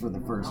asparagus for the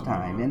first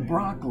time, and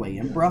broccoli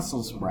and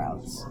Brussels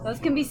sprouts. Those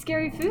can be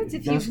scary foods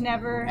if you've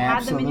never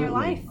had them in your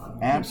life.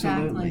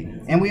 Absolutely.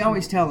 Exactly. And we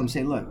always tell them,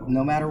 say, look,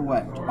 no matter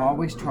what,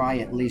 always try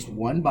at least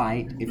one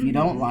bite. If you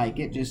don't like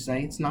it, just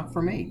say it's not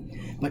for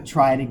me. But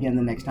try it again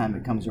the next time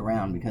it comes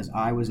around, because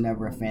I was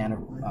never a fan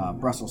of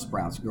Brussels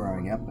sprouts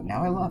growing up, but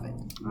now I love it.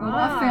 Well,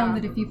 I found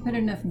that if you put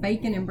enough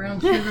bacon and brown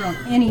sugar on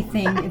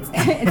anything,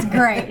 it's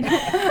great.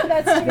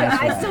 That's true. That's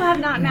I right. still have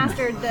not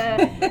mastered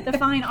the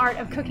fine art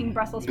of cooking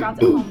Brussels sprouts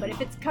at home, but if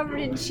it's covered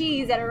in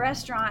cheese at a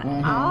restaurant,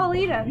 I'll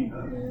eat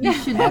them.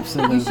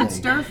 Absolutely. You should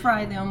stir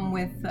fry them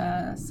with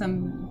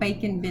some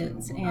bacon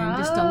bits and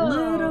just a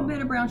little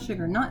bit of brown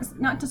sugar.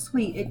 Not too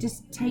sweet. It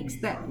just takes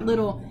that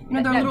little,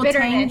 they're a That little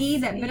bitterness. tangy.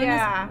 That bitterness.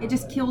 Yeah. It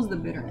just kills the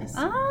bitterness.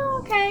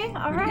 Oh, okay.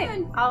 All right.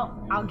 Good.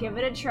 I'll give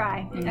it a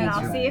try, and That's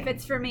I'll see right. if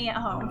it's for me at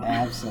home.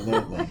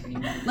 Absolutely.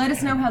 Let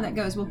us know how that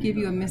goes. We'll give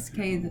you a Miss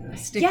K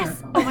sticker.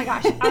 Yes. Oh my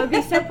gosh, I would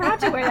be so proud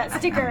to wear that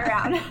sticker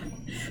around.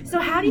 So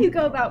how do you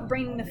go about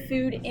bringing the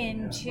food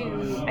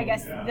into, I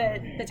guess,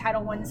 the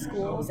Title I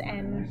schools,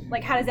 and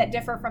like how does that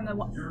differ from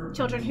the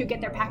children who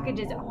get their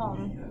packages at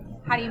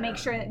home? How do you make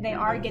sure that they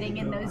are getting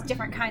in those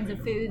different kinds of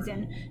foods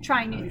and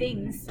trying new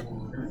things?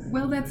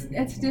 Well,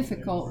 that's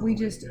difficult. We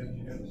just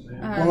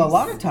Well, a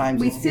lot of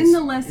times we send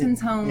the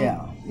lessons home.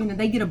 Yeah. You know,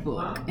 they get a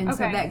book, and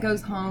so Okay. that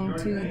goes home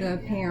to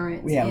the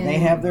parents. Yeah, and they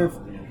have their.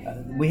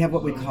 We have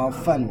what we call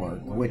fun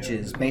work, which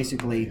is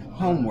basically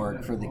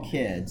homework for the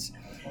kids,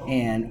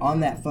 and on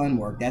that fun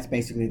work, that's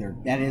basically their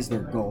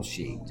goal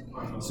sheet.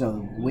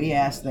 So we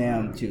ask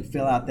them to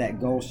fill out that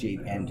goal sheet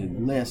and to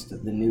list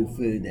the new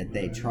food that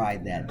they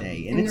tried that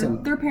day, and it's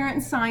their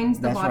parent signs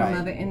the That's bottom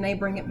right. of it, and they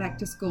bring it back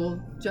to school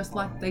just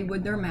like they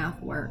would their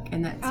math work,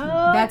 and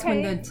that's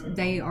okay. when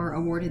they are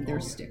awarded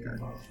their sticker.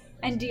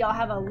 And do y'all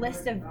have a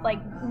list of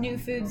like new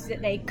foods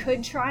that they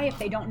could try if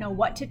they don't know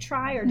what to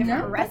try, or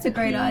different No, recipes? that's a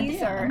great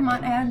idea. I Or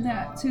might add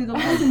that to the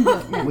lesson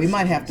book next we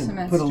might have to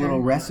semester. put a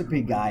little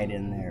recipe guide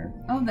in there.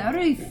 Oh, that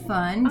would be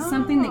fun.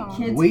 Something that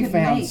kids We could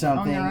found make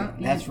something. on their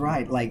own. That's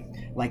right. Like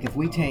if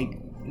we take.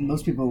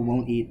 Most people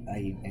won't eat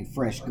a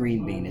fresh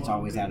green bean. It's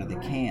always out of the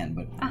can.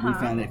 But we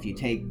found that if you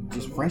take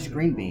just fresh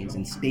green beans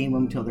and steam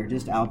them till they're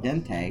just al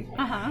dente,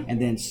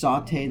 and then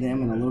saute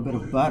them in a little bit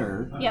of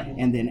butter,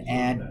 and then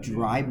add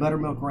dry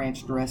buttermilk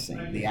ranch dressing.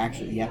 You have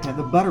to have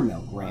the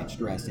buttermilk ranch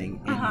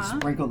dressing, and you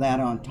sprinkle that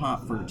on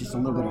top for just a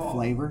little bit of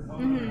flavor.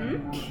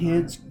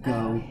 Kids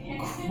go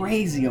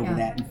crazy over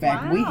that. In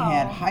fact, we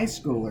had high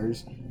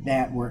schoolers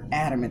that were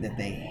adamant that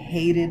they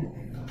hated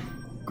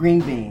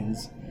green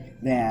beans,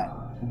 that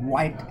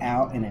wiped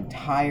out an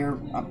entire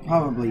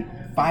probably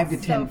 5 to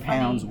 10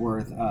 pounds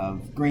worth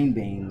of green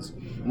beans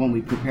when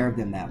we prepared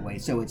them that way.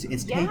 So it's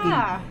taking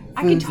I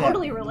can foods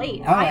totally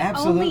relate. Oh, I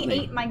absolutely. only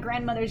ate my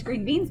grandmother's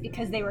green beans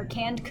because they were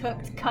canned,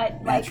 cooked, cut.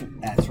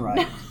 That's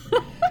right.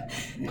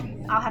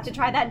 I'll have to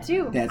try that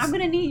too. That's- I'm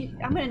gonna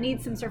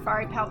need some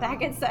Surfari Pal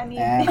packets. I mean,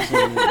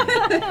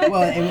 Absolutely.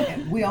 Well,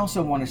 and we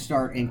also want to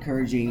start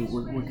encouraging.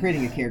 We're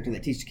creating a character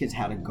that teaches kids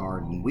how to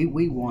garden.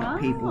 We want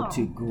people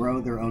to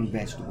grow their own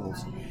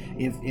vegetables.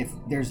 If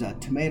there's a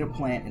tomato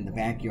plant in the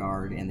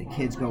backyard and the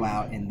kids go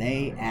out and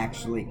they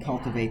actually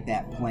cultivate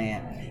that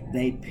plant,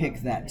 they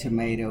pick that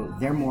tomato,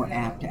 they're more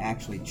apt to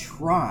actually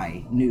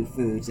try new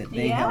foods that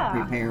they help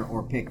prepare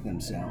or pick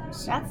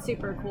themselves. that's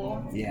super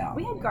cool. Yeah.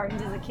 We had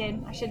gardens as a kid.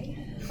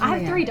 I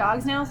have 3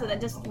 dogs now, so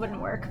that just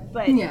wouldn't work.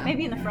 But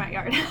maybe in the front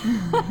yard.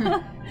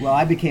 Well,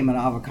 I became an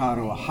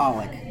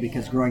avocado-aholic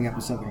because growing up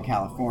in Southern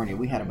California,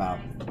 we had about,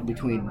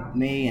 between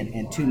me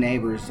and 2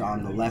 neighbors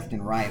on the left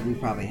and right, we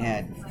probably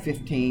had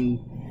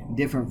 15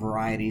 different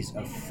varieties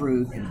of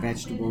fruit and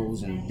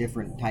vegetables and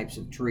different types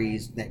of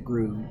trees that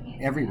grew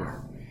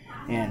everywhere.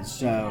 And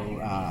so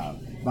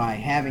by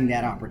having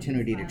that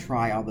opportunity to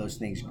try all those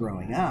things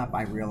growing up,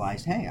 I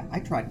realized, hey, I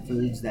tried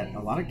foods that a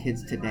lot of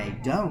kids today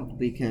don't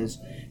because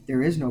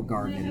there is no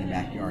garden in the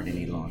backyard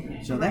any longer.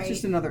 So that's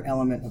just another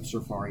element of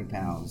Surfari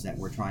Pals that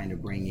we're trying to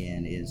bring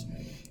in is,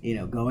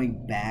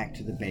 going back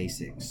to the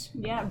basics.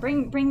 Yeah,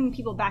 bringing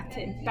people back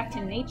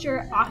to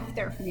nature, off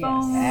their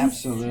phones.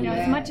 Absolutely.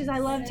 As much as I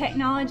love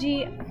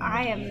technology,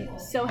 I am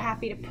so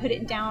happy to put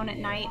it down at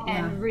night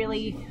and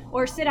really,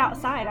 or sit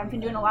outside. I've been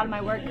doing a lot of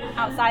my work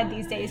outside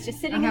these days, just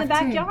sitting in the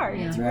backyard.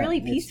 It's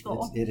really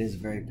peaceful. It is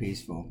very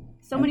peaceful.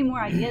 So many more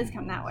ideas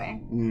come that way.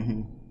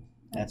 Mm-hmm.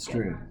 That's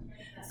true.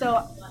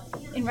 So,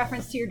 in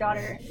reference to your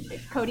daughter,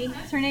 Cody,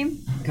 is her name?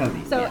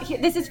 Cody. So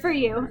this is for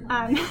you.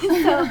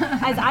 So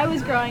as I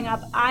was growing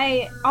up,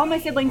 all my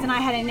siblings and I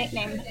had a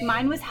nickname.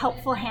 Mine was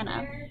Helpful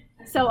Hannah.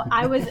 So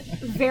I was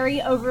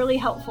very overly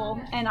helpful,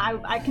 and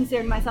I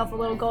considered myself a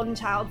little golden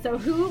child. So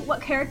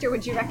what character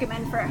would you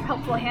recommend for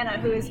Helpful Hannah,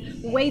 who is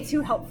way too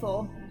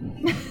helpful?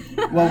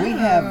 Well,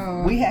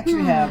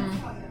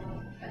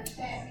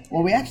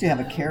 we actually have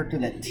a character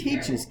that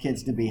teaches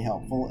kids to be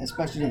helpful,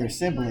 especially to their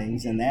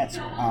siblings, and that's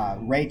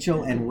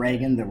Rachel and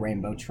Reagan, the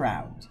rainbow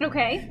trout.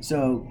 Okay.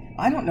 So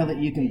I don't know that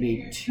you can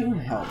be too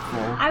helpful.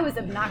 I was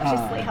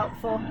obnoxiously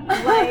helpful.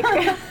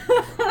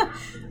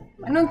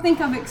 I don't think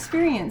I've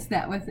experienced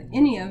that with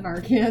any of our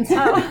kids.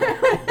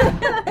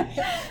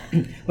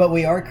 But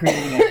we are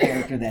creating a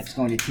character that's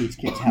going to teach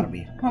kids how to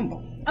be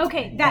humble.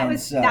 Okay, that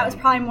was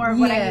probably more of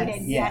what I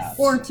needed. Yes.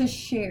 Or to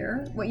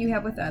share what you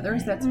have with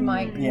others. That's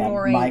Mike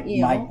Moray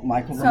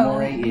Michael So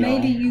Moray.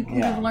 maybe you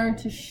could have learned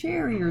to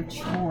share your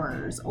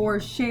chores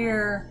or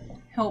share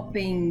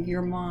helping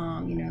your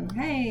mom,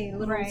 hey,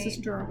 little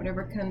sister or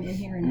whatever, come in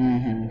here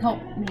and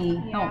help me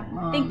help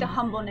mom. I think the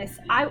humbleness.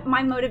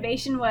 My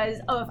motivation was,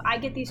 if I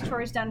get these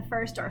chores done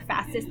first or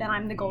fastest, then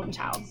I'm the golden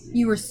child.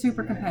 You were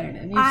super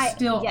competitive. You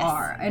still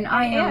are, and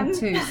I am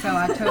too. So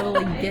I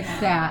totally get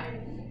that.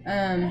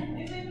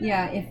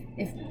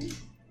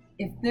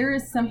 If there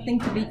is something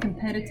to be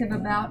competitive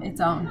about,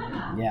 it's on.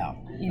 Yeah,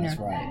 that's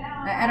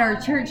right. At our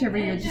church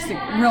every year, just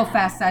a real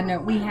fast side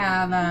note, we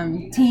have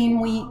Teen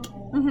Week,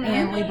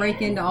 and we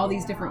break into all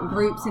these different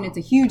groups, and it's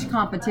a huge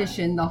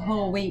competition the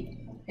whole week.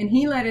 And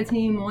he led a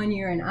team one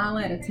year, and I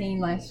led a team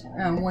last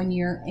 1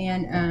 year,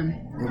 and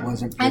It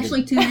wasn't pretty.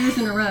 actually 2 years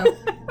in a row.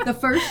 The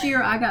first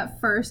year I got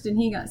first and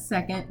he got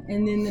second,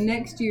 and then the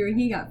next year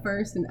he got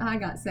first and I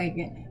got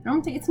second. And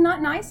I'm it's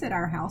not nice at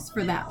our house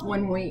for that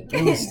 1 week.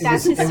 That's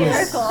hysterical.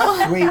 It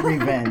was sweet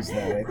revenge, though.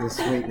 It was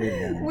sweet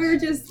revenge. We're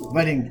just.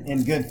 But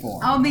in good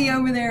form. I'll be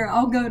over there.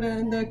 I'll go to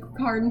the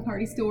garden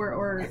party store,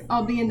 or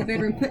I'll be in the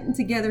bedroom putting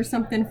together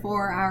something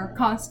for our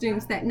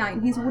costumes that night.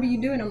 And he's, "What are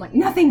you doing?" I'm like,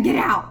 "Nothing. Get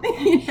out."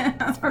 You know?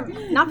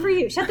 Not for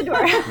you. Shut the door.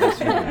 That's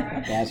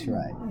right. That's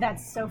right.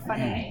 That's so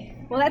funny.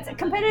 Well,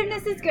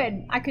 competitiveness is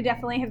good. I could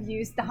definitely have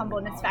used the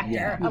humbleness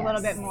factor a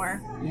little bit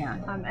more. Yeah.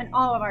 And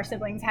all of our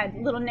siblings had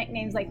little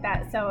nicknames like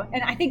that. So,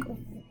 and I think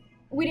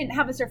we didn't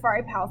have a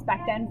Surfari Pals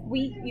back then.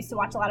 We used to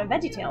watch a lot of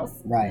VeggieTales.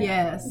 Right.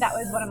 Yes. That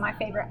was one of my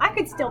favorite. I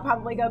could still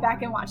probably go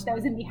back and watch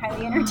those and be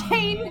highly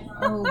entertained.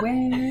 Oh,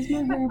 where's my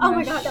hairbrush? Oh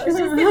my God, that was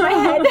just in my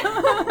head.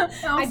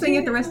 I'll sing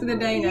it the rest of the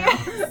day now.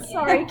 Yeah.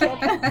 Sorry, Kip.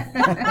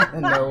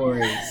 No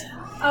worries.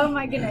 Oh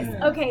my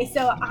goodness. Okay,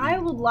 so I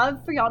would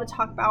love for y'all to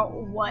talk about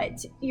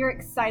what you're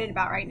excited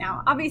about right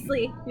now.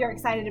 Obviously, you're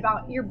excited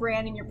about your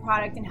brand and your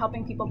product and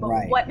helping people, but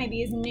Right. what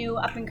maybe is new,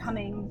 up and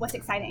coming? What's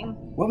exciting?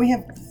 Well, we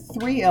have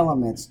 3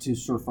 elements to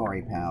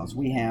Surfari Pals.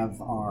 We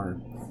have our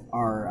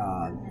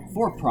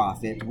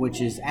for-profit, which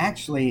is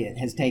actually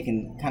has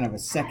taken kind of a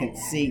second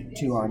seat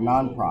to our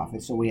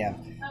nonprofit. So we have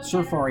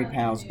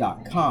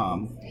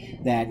surfaripals.com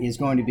that is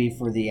going to be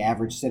for the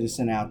average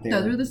citizen out there.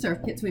 Those are the surf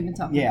kits we've been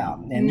talking Yeah,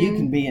 about. and you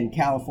can be in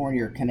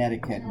California or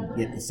Connecticut and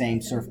get the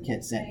same surf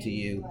kit sent to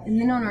you. And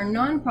then on our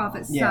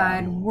nonprofit Yeah.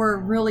 side, we're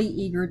really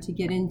eager to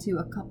get into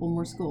a couple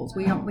more schools.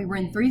 We were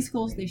in 3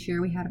 schools this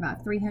year. We had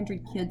about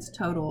 300 kids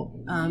total,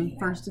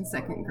 first and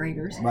second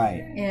graders.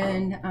 Right.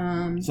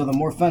 And So the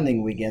more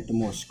funding we get, the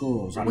more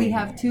schools. I we mean,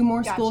 have 2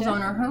 more schools Gotcha.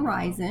 on our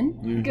horizon.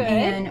 Mhm. Good.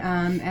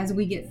 And as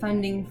we get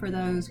funding for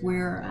those,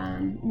 we're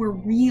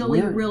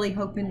really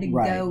hoping to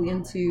Right. go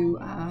into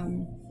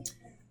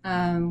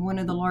one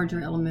of the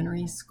larger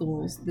elementary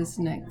schools this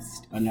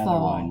next Another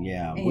fall. one,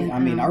 yeah. And, I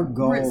mean, our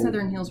goal. We're at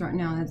Southern Hills right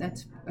now.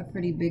 That's a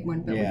pretty big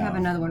one, but we Yeah. have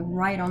another one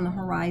right on the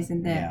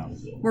horizon that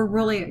we're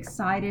really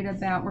excited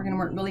about. We're going to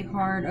work really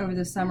hard over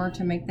the summer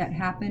to make that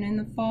happen in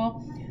the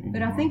fall.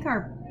 But I think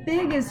our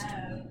biggest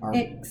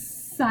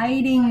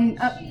exciting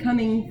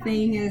upcoming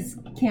thing is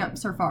Camp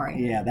Surfari.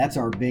 Yeah, that's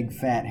our big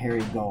fat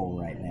hairy goal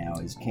right now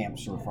is Camp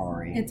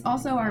Surfari. It's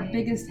also our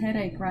biggest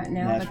headache right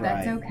now, That's but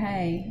that's right.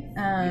 okay.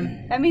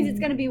 That means it's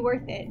going to be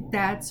worth it.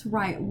 That's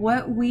right.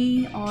 What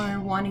we are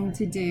wanting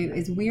to do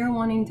is we are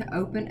wanting to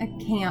open a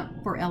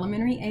camp for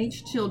elementary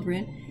age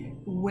children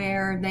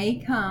where they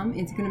come.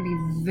 It's going to be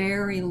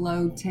very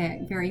low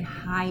tech, very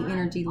high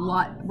energy.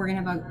 We're going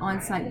to have an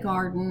on-site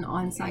garden,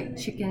 on-site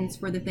chickens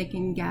that they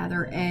can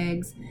gather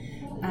eggs.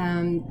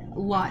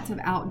 Lots of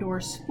outdoor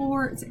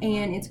sports,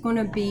 and it's going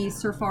to be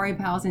Surfari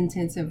Pals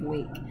intensive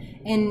week.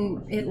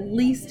 And at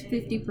least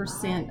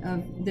 50%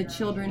 of the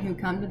children who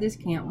come to this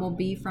camp will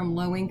be from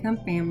low-income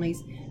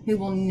families who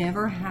will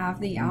never have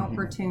the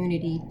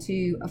opportunity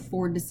to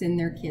afford to send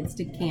their kids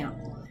to camp.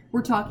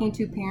 We're talking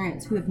to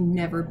parents who have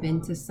never been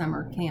to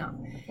summer camp,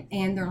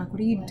 and they're like, "What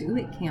do you do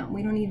at camp?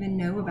 We don't even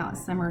know about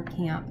summer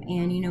camp."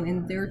 And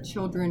and their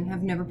children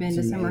have never been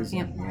to summer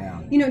camp.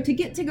 Yeah. To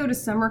get to go to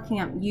summer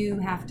camp, you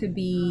have to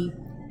be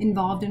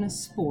involved in a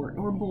sport,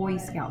 or Boy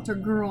Scouts, or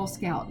Girl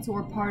Scouts,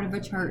 or part of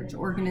a church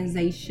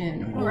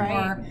organization,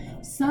 Right. or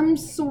some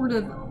sort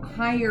of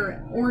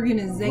higher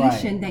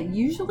organization that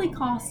usually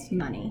costs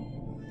money.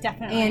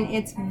 Definitely. And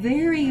it's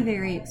very,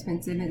 very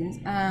expensive.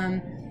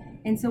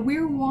 And so we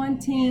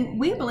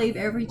believe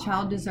every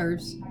child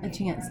deserves a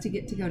chance to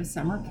get to go to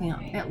summer camp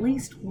at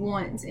least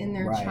once in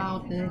their Right.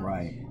 childhood.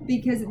 Right.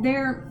 Because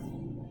there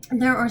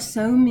are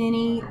so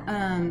many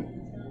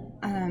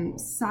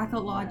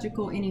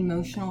psychological and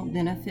emotional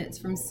benefits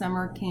from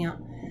summer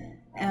camp.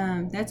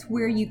 That's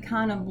where you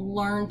kind of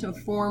learn to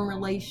form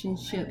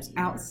relationships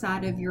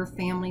outside of your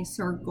family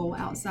circle,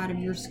 outside of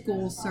your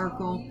school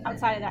circle,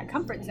 outside of that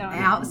comfort zone.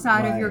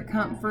 outside of Right. your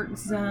comfort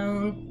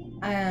zone.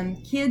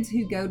 Kids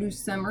who go to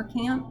summer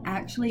camp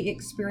actually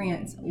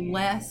experience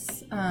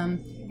less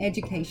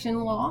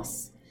education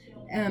loss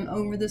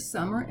over the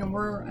summer, and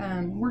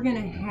we're going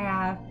to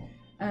have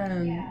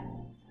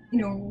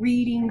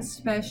reading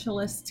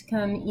specialists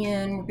come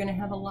in. We're going to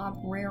have a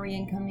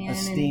librarian come in. A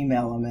STEAM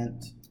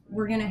element.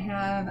 We're going to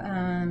have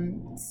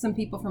some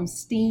people from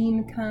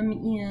STEAM come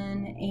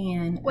in.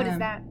 And What is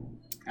that?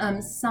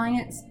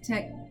 Science,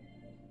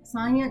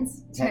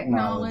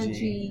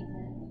 technology,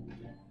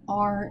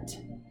 art,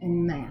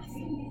 and math.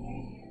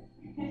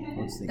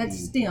 What's the That's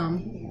E?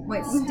 STEM.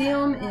 Wait,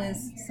 STEM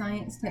is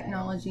science,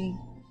 technology.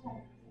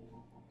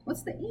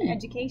 What's the E?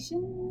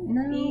 Education?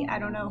 No. I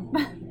don't know.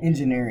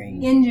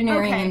 Engineering.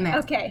 Engineering Okay, and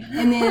math. okay.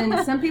 And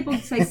then some people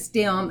say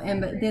STEM,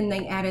 but then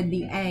they added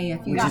the A a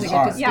few Which years is ago to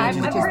art. STEM, Yeah, Which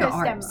is I've which is heard the of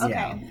STEM. arts.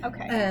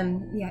 Okay,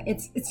 okay.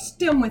 It's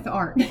STEM with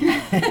art.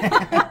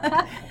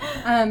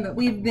 But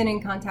we've been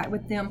in contact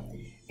with them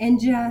and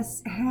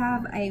just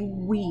have a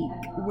week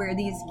where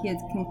these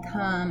kids can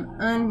come,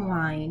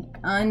 unwind,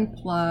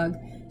 unplug,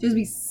 just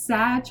be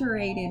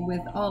saturated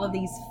with all of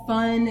these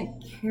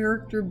fun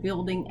character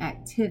building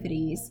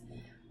activities.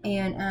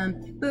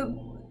 And but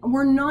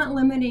we're not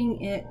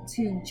limiting it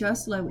to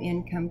just low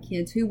income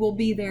kids who will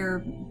be there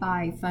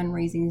by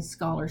fundraising,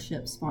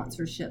 scholarships,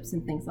 sponsorships,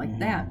 and things like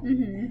that.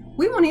 Mm-hmm.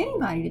 We want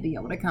anybody to be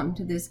able to come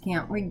to this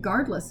camp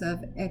regardless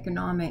of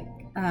economic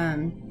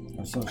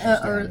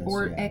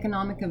or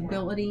economic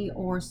ability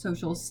or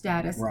social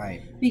status.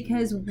 Right.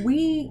 Because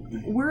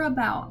we're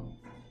about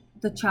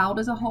the child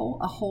as a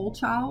whole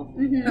child,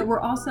 but we're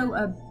also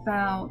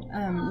about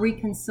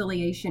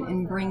reconciliation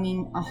and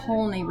bringing a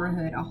whole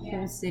neighborhood, a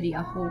whole city,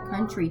 a whole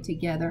country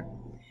together.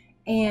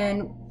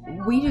 And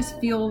we just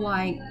feel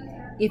like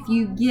if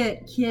you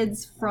get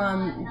kids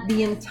from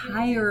the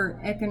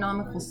entire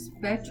economical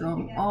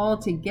spectrum all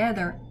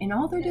together and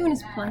all they're doing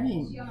is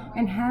playing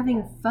and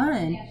having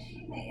fun,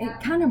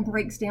 it kind of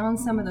breaks down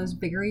some of those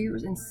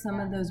barriers and some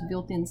of those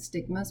built-in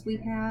stigmas we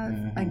have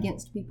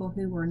against people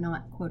who are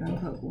not quote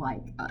unquote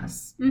like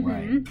us.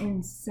 Right.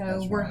 And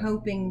so we're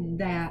hoping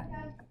that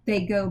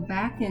they go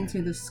back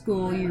into the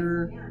school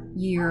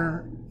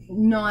year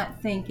not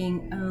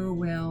thinking, oh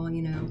well,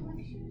 you know,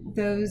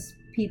 those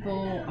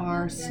people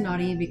are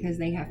snotty because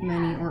they have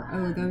money, or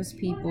oh, those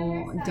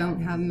people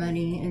don't have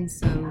money and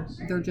so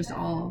they're just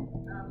all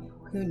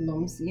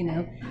hoodlums, you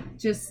know.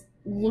 Just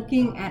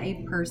looking at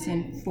a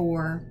person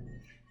for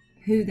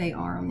who they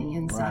are on the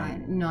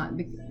inside, not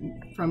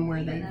from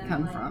where they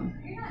come from.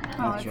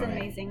 Oh, that's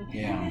amazing.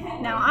 Yeah.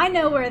 Now, I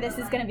know where this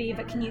is going to be,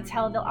 but can you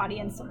tell the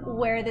audience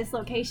where this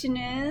location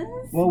is?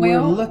 Well,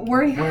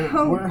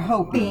 we're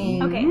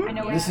hoping. Okay, I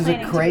know where This it's is a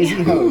planning to crazy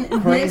be.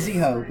 hope. Crazy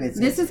hope.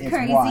 This is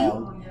crazy.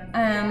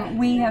 Wild.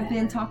 We have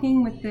been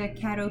talking with the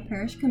Caddo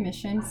Parish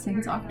Commission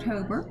since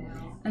October,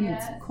 and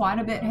it's quite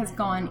a bit has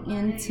gone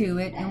into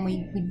it, and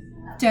we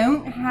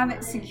don't have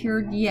it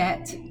secured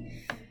yet.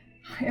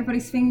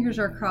 Everybody's fingers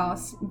are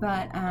crossed,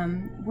 but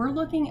we're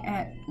looking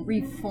at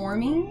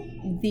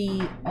reforming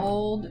the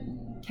old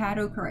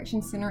Caddo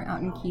Correction Center out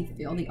in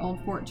Keithville, the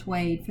old Fort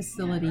Wade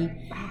facility.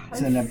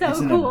 It's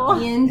so cool.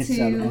 It's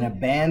an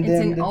abandoned.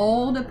 It's an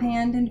old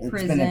abandoned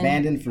prison. It's been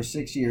abandoned for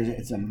 6 years.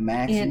 It's a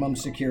maximum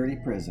security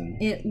prison.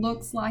 It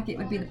looks like it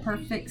would be the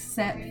perfect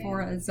set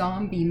for a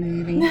zombie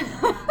movie.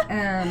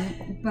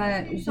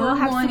 But we'll we're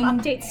have wanting some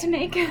updates to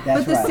make. That's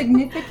but the right.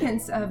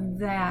 significance of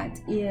that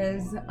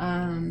is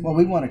Well,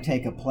 we want to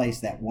take a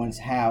place that once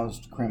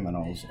housed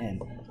criminals and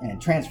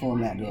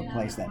transform that into a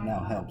place that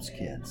now helps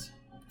kids.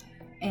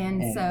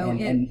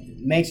 and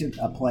makes it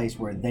a place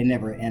where they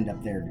never end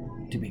up there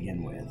to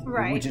begin with.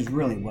 Right. Which is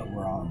really what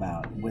we're all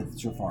about with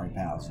Surfari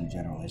Palace in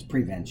general, is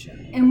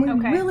prevention. And we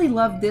really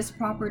love this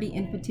property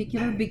in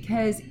particular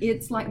because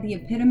it's like the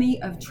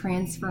epitome of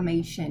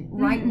transformation.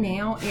 Right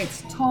now,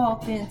 it's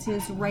tall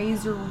fences,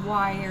 razor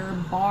wire,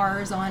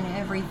 bars on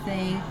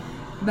everything.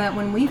 But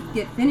when we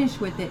get finished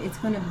with it, it's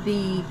going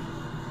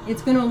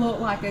to look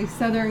like a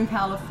Southern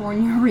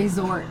California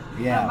resort.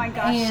 Yeah. Oh my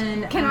gosh.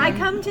 And, can I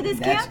come to this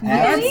camp?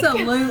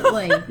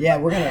 Absolutely. Yeah,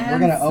 we're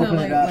gonna open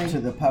it up Absolutely.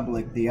 to the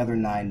public the other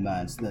 9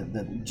 months,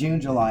 the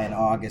June, July, and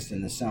August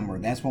in the summer.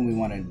 That's when we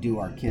want to do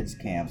our kids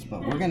camps.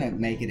 But we're gonna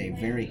make it a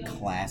very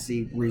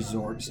classy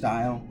resort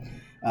style,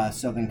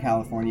 Southern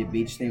California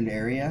beach themed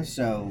area.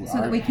 So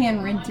that we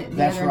can rent it the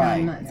That's other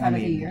right. 9 months out of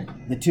the year.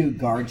 The 2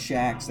 guard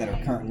shacks that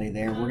are currently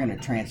there, we're going to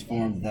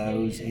transform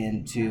those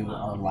into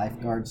our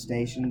lifeguard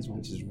stations,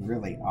 which is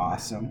really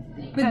awesome.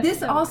 But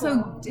this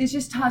also it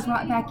just ties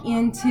right back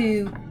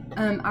into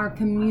our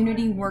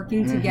community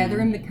working together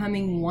and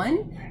becoming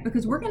one,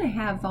 because we're going to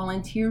have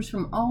volunteers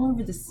from all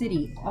over the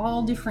city,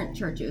 all different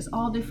churches,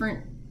 all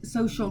different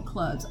social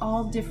clubs,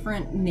 all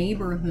different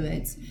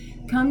neighborhoods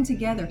come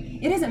together.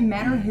 It doesn't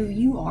matter who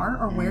you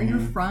are or where you're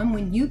from.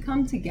 When you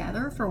come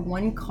together for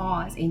one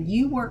cause and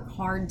you work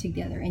hard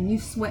together and you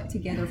sweat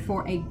together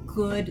for a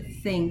good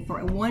thing,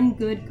 for one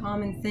good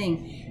common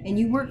thing, and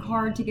you work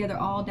hard together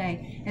all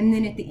day, and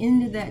then at the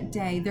end of that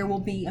day there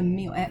will be a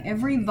meal. At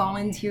every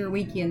volunteer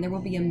weekend there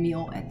will be a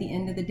meal at the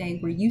end of the day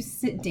where you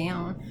sit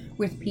down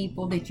with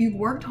people that you've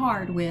worked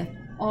hard with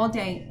all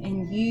day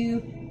and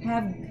you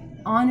have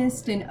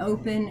honest and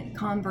open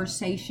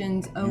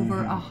conversations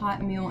over a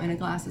hot meal and a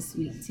glass of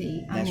sweet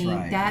tea.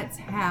 That's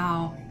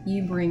how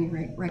you bring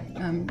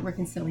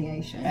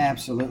reconciliation.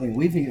 Absolutely.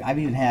 I've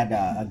even had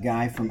a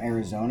guy from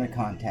Arizona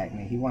contact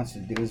me. He wants to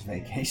do his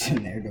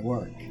vacation there to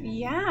work.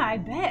 Yeah, I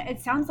bet. It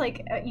sounds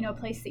like a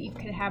place that you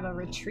could have a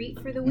retreat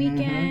for the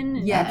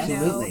weekend. Yes.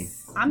 Absolutely.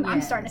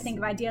 I'm starting to think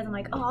of ideas. I'm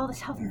like, all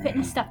this health and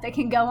fitness stuff that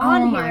can go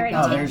on here and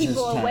take there's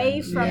people just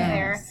away tons. from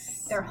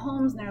their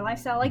homes and their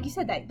lifestyle. Like you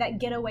said, that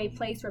getaway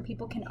place where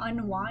people can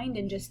unwind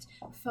and just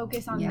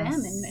focus on them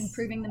and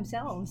improving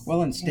themselves.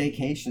 Well, and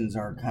staycations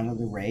are kind of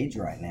the rage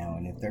right now,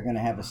 and if they're going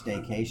to have a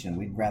staycation,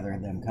 we'd rather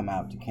them come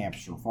out to Camp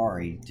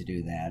Surfari to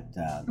do that.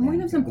 And we're going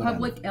to have some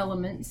public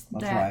elements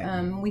that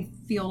right. We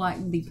feel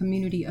like the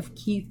community of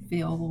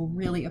Keithville will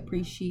really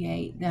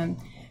appreciate them.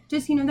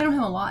 Just, they don't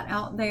have a lot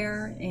out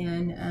there,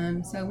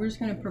 and so we're just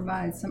going to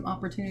provide some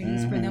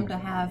opportunities for them to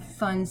have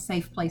fun,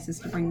 safe places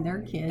to bring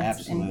their kids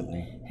Absolutely.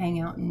 and hang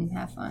out and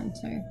have fun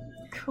too.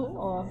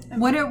 Cool.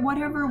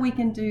 Whatever we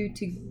can do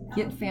to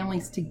get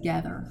families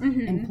together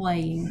and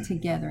playing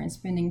together and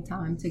spending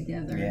time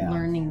together and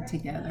learning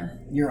together.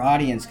 Your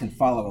audience can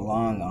follow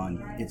along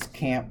on, it's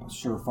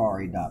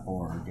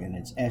campsurfari.org, and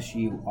it's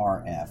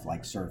SURF,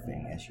 like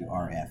surfing,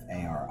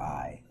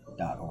 SURFARI.org,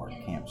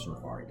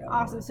 campsurfari.org.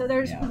 Awesome. So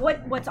there's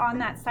what's on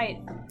that site?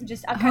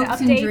 Just kind of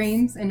Hopes updates? and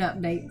dreams and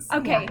updates.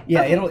 Okay.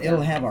 Yeah, okay.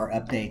 it'll have our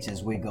updates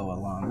as we go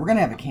along. We're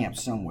gonna have a camp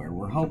somewhere.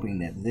 We're hoping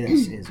that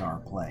this is our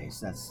place.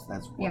 That's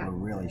what we're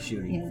really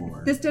shooting for.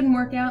 If this doesn't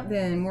work out,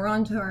 then we're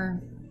on to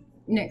our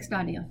next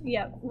idea.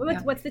 Yeah.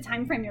 What's the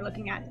time frame you're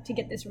looking at to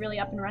get this really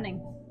up and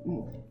running?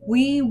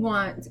 We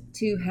want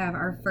to have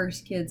our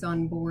first kids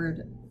on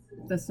board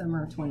the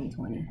summer of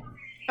 2020.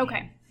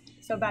 Okay.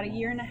 So about a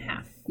year and a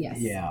half. Yes.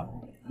 Yeah,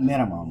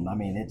 minimum. I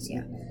mean, it's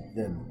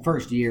the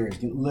first year is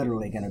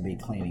literally going to be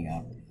cleaning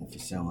up the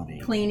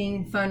facility,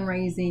 Cleaning,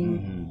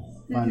 fundraising,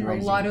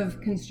 fundraising, a lot of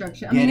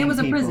construction. I mean, it was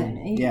a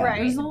prison. Yeah.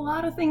 There's a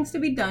lot of things to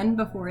be done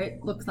before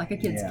it looks like a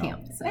kid's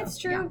camp. So, That's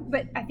true,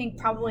 but I think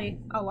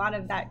probably a lot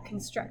of that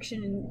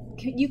construction,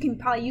 you can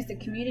probably use the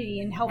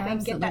community in helping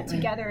get that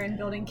together and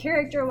building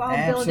character while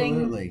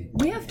building.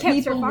 We have Camp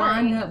people Surfari.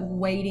 lined up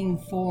waiting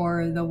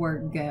for the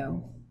word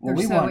go. Well,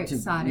 They're we so want to-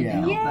 excited to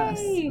help us.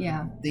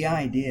 Yeah. The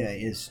idea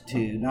is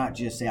to not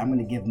just say, I'm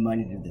going to give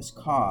money to this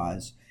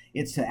cause.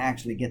 It's to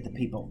actually get the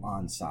people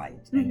on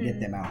site and get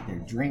them out there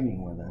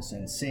dreaming with us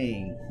and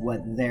seeing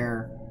what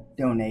their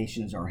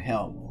donations or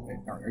help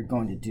are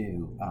going to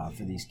do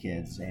for these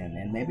kids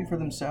and maybe for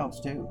themselves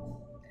too.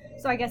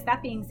 So I guess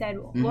that being said,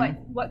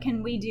 what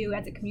can we do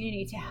as a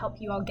community to help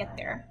you all get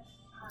there?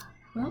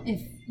 Well,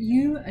 if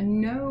you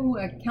know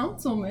a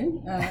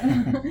councilman,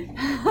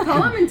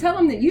 call him and tell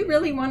him that you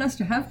really want us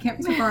to have Camp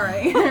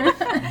Surfari.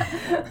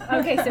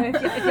 Okay, so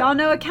if y'all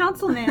know a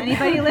councilman,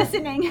 anybody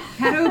listening,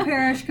 Caddo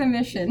Parish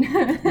Commission.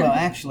 Well,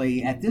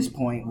 actually, at this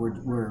point,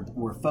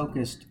 we're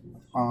focused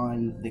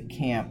on the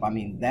camp. I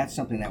mean, that's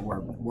something that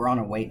we're on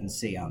a wait and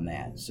see on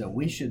that. So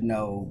we should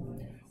know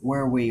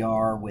where we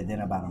are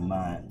within about a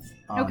month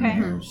on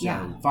there.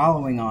 So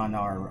following on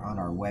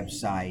our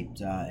website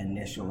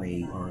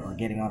initially, or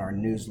getting on our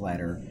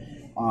newsletter,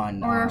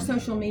 on or our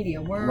social media.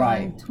 We're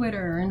on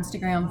Twitter,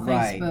 Instagram,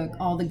 Facebook,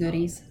 all the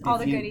goodies. All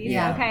the goodies.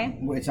 Yeah. Okay.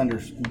 It's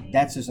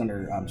that's just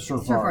under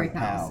Surfari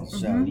Pals.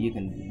 So you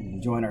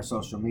can join our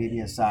social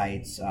media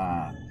sites.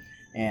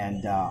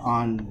 And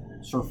on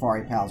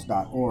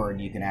surfaripals.org,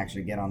 you can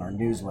actually get on our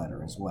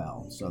newsletter as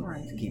well, so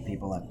to keep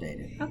people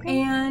updated.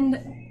 Okay.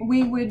 And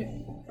we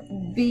would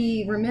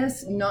be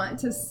remiss not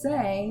to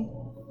say,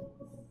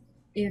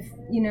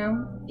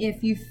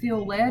 if you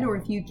feel led or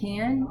if you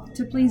can,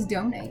 to please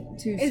donate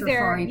to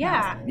Surfari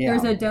Pals.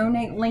 There's a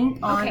donate link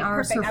on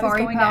our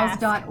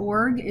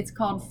surfaripals.org. It's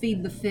called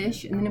Feed the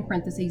Fish, and then in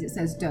parentheses it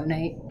says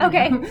donate.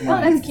 Okay.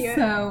 Well, that's cute.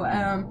 So.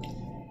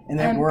 And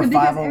then we're a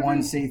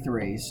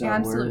 501c3, so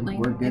absolutely.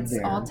 we're good it's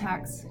there. It's all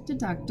tax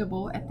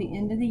deductible at the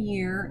end of the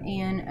year,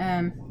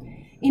 and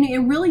it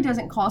really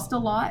doesn't cost a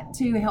lot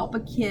to help a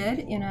kid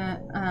in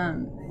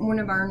one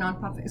of our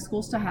nonprofit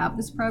schools to have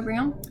this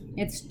program.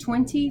 It's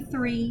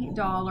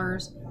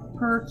 $23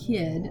 per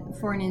kid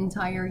for an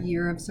entire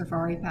year of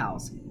Surfari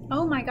Pals.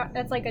 Oh my God,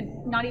 that's like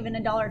not even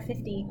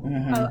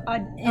 $1.50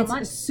 a It's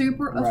month.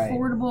 super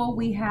affordable.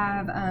 We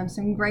have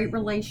some great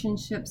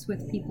relationships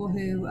with people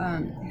who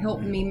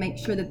help me make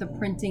sure that the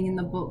printing and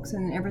the books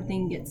and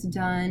everything gets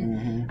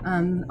done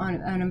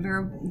on a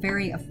very,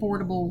 very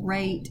affordable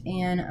rate.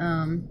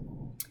 And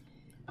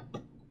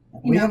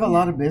we have a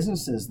lot of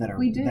businesses that are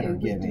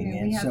giving,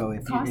 and so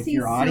if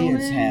your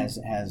audience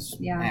has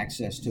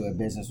access to a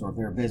business, or if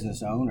they're a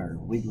business owner,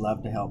 we'd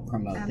love to help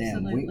promote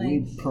them.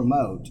 We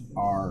promote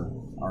our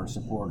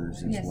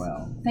supporters as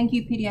well. Thank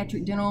you,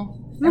 Pediatric Dental,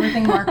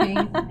 Everything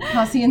Marketing,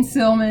 Cossey and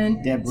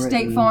Silman,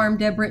 State Farm,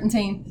 Deb Britton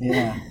team.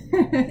 Yeah.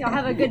 Y'all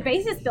have a good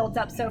basis built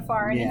up so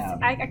far,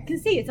 and I can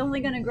see it's only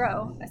going to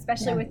grow,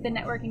 especially with the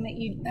networking that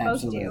you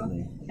both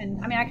do.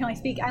 And I mean, I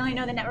only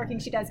know the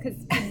networking she does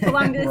because we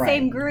belong to the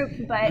same group,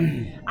 but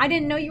I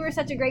didn't know you were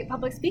such a great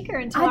public speaker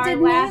until our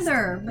last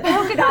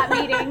polka dot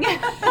meeting.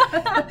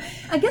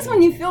 I guess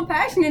when you feel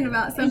passionate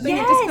about something,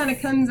 it just kind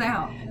of comes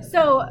out.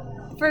 So,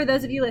 for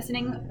those of you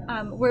listening,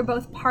 we're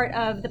both part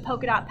of the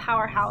Polka Dot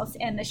Powerhouse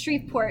and the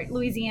Shreveport,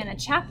 Louisiana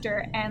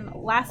chapter. And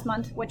last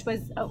month, which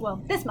was,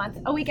 this month,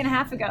 a week and a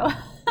half ago,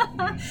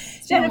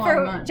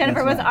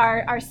 Jennifer was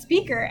our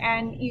speaker,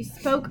 and you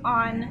spoke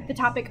on the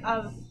topic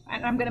of,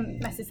 and I'm going to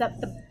mess this up,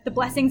 the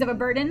blessings of a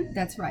burden.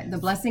 That's right, the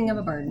blessing of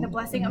a burden. The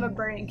blessing of a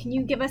burden. Can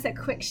you give us a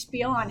quick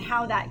spiel on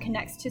how that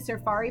connects to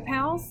Surfari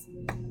Pals?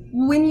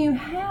 When you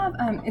have,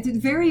 it's a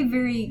very,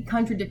 very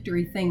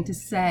contradictory thing to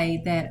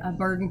say that a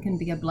burden can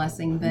be a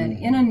blessing, but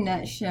in a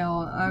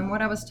nutshell,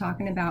 what I was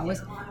talking about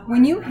was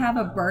when you have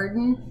a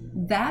burden,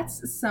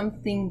 that's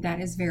something that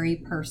is very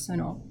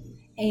personal.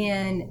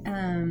 And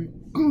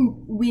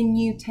when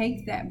you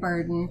take that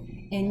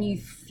burden and you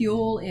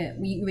fuel it,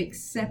 you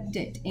accept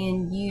it,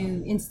 and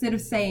you, instead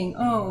of saying,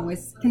 oh,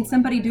 can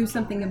somebody do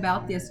something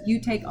about this, you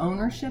take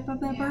ownership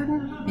of that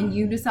burden and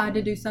you decide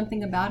to do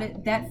something about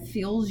it. That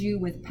fills you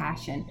with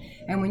passion.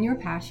 And when you're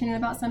passionate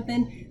about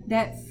something,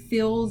 that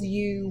fills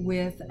you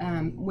with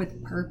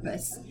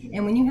purpose.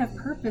 And when you have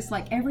purpose,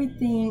 like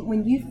everything,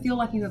 when you feel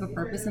like you have a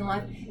purpose in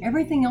life,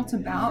 everything else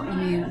about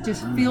you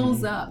just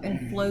fills up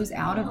and flows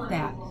out of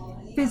that.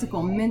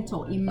 Physical,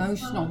 mental,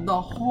 emotional,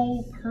 the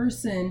whole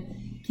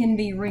person can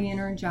be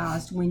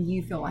re-energized when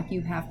you feel like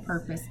you have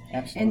purpose.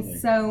 Absolutely. And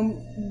so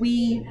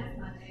we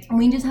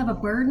just have a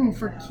burden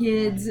for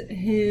kids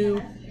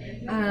who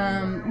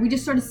we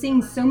just started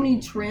seeing so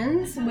many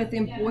trends with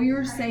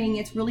employers saying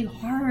it's really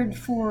hard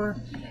for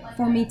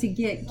me to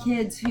get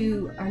kids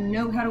who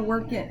know how to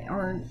work it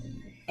or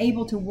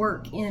able to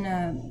work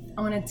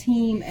on a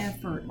team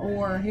effort,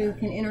 or who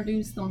can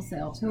introduce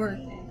themselves,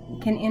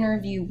 can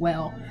interview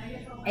well.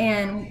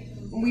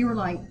 And we were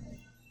like,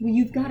 well,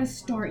 you've got to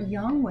start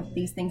young with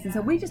these things. And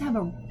so we just have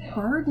a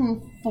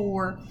burden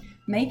for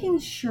making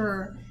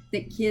sure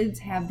that kids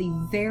have the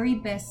very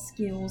best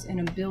skills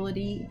and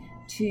ability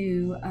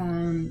to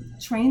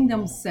train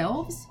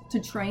themselves, to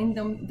train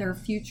their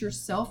future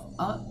self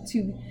up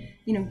to,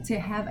 to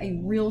have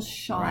a real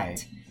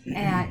shot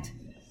at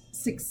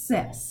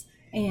success.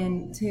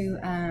 And to,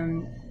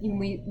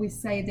 we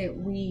say that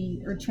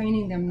we are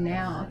training them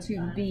now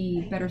to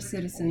be better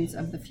citizens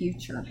of the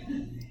future.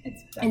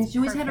 And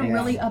Joyce had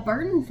a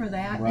burden for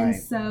that. Right. And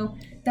so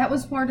that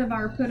was part of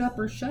our put up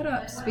or shut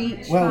up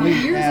speech Well, 5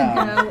 years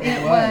ago.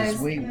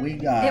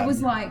 It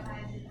was like,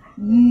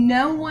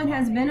 no one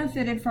has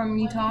benefited from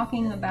you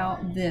talking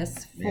about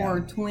this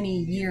for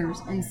 20 years.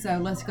 And so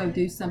let's go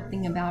do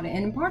something about it.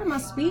 And part of my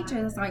speech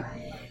is like,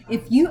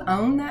 if you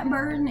own that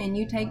burden and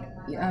you take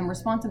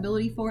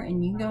responsibility for it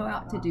and you go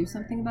out to do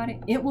something about it,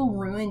 it will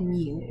ruin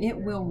you. It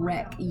will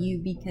wreck you,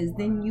 because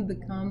then you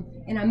become,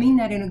 and I mean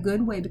that in a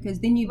good way, because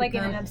then you like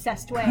become in an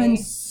obsessed way,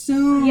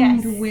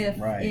 consumed with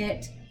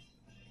it.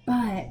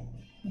 But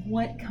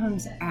what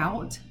comes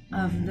out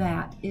of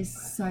that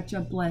is such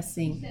a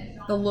blessing.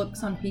 The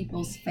looks on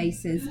people's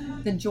faces,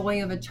 the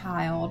joy of a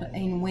child,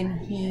 and when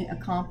he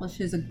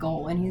accomplishes a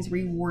goal and he's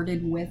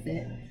rewarded with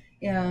it.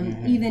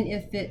 Even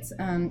if it's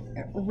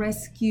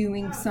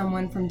rescuing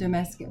someone from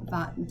domestic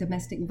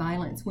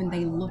violence, when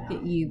they look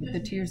at you with the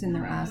tears in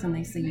their eyes and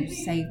they say, you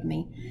saved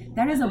me,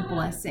 that is a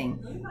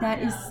blessing.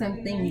 That is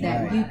something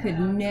that you could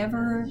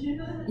never,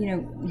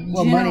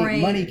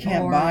 generate. Money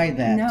can't buy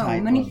that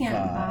type money of can't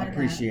buy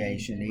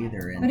appreciation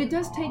either. And but it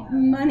does take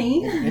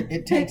money.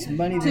 It takes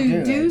money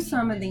to do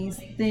some of these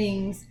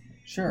things.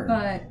 Sure.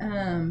 But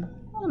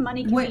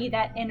money can be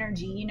that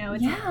energy,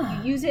 it's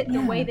you use it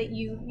the way that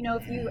you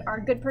if you are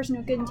a good person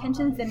with good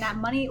intentions, then that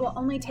money will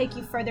only take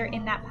you further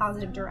in that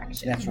positive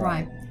direction. That's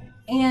right.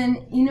 And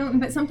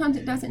but sometimes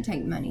it doesn't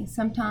take money.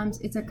 Sometimes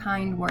it's a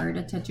kind word,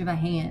 a touch of a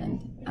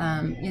hand.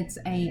 It's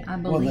I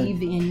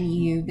believe in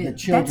you. The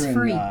children, that's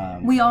free.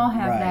 We all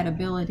have that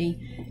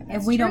ability.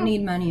 That's if we true. don't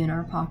need money in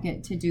our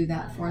pocket to do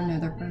that for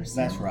another person.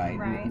 That's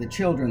right. The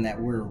children that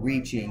we're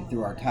reaching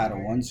through our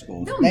Title I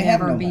schools, they'll they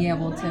never have no be money.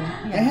 able to.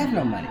 They have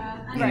no money.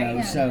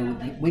 So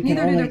we can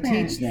Neither do only their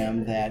parents. teach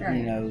them that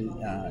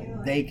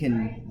they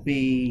can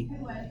be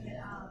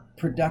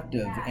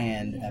productive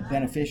and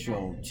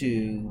beneficial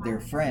to their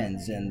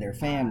friends and their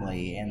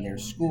family and their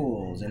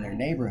schools and their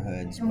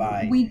neighborhoods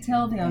by. We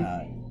tell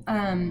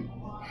them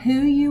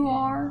who you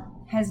are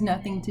has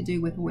nothing to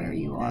do with where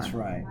you are. That's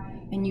right.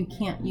 And you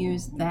can't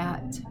use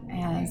that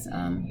as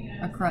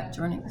a crutch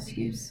or an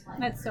excuse.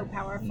 That's so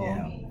powerful.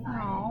 Yeah.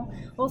 Oh,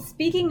 well,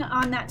 speaking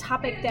on that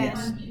topic,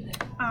 then,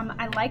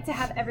 I'd like to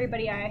have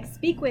everybody I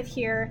speak with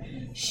here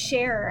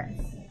share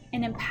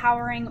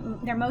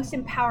their most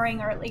empowering,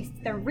 or at least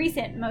their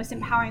recent most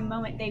empowering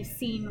moment they've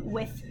seen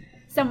with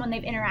someone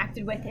they've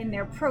interacted with in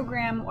their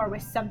program, or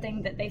with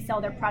something that they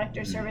sell their product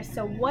or service.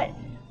 So what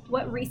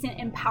recent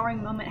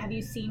empowering moment have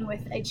you seen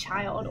with a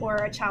child or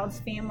a child's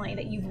family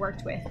that you've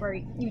worked with, where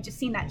you've just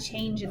seen that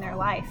change in their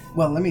life?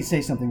 Well, let me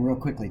say something real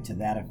quickly to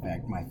that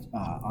effect.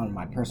 On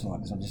my personal,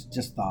 because I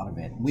just thought of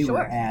it. We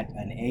were at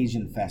an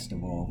Asian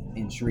festival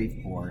in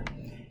Shreveport,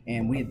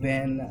 and we had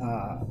been.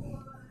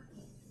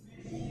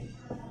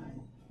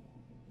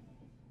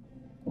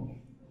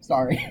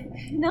 Sorry.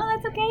 No,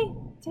 that's okay.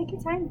 Take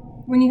your time.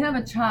 When you have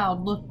a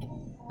child look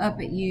up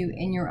at you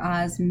and your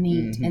eyes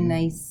meet and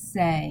they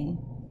say,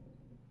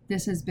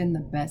 "This has been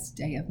the best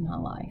day of my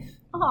life."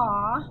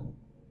 Aw.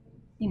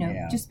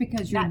 Just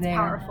because you're That's there.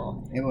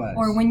 powerful. It was.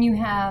 Or when you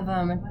have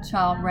a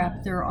child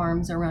wrap their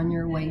arms around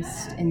your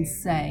waist and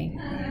say,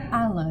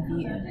 "I love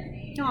you."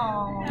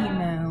 Aw.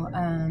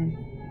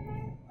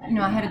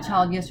 I had a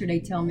child yesterday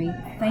tell me,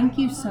 "Thank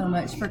you so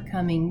much for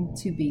coming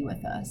to be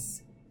with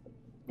us."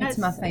 It's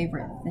my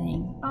favorite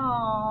thing.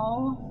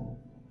 Oh,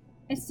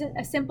 it's just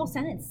a simple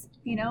sentence,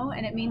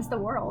 and it means the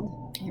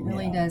world. It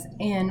really does.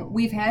 And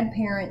we've had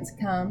parents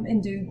come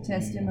and do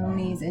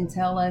testimonies and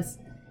tell us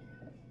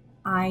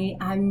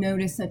I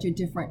noticed such a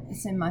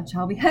difference in my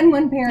child. We had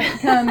one parent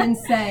come and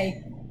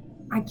say,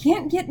 I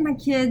can't get my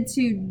kid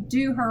to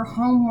do her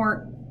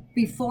homework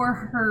before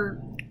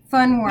her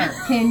fun work.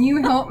 Can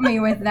you help me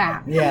with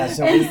that? Yeah.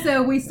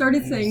 So we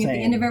started saying at the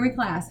end of every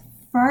class,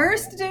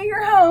 first do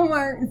your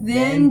homework,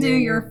 then do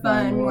your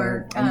fun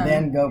work. And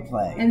then go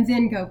play. And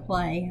then go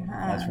play.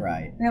 That's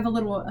right. We have a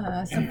little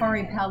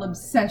Surfari Pal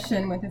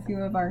obsession with a few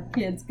of our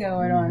kids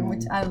going on,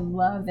 which I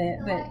love it.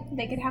 But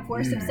They could have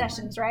worse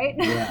obsessions, right?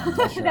 Yeah,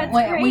 that's right. That's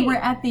well, great. we were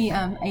at the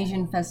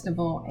Asian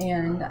festival,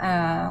 and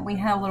we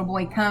had a little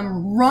boy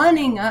come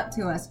running up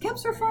to us, Kip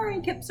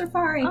Surfari, Kip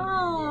Surfari.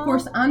 Aw. Of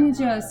course, I'm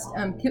just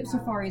Kip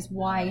Surfari's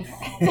wife,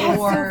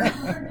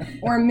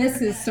 or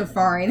Mrs.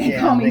 Surfari. They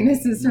call me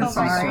Mrs.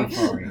 Surfari.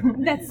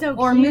 That's so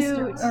Or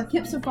cute. or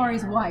Kip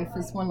Safari's wife,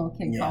 as one little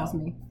kid calls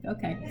me.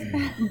 Okay,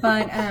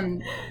 but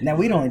Now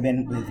we'd only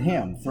been with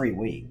him 3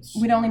 weeks.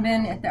 we'd only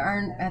been at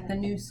the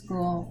new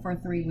school for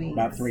 3 weeks.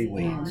 About 3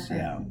 weeks,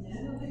 yeah.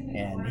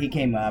 And he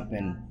came up,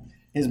 and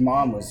his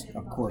mom was,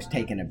 of course,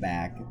 taken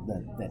aback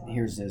that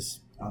here's this.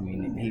 I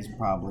mean, he's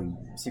probably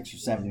 6 or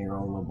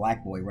 7-year-old little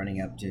black boy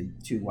running up to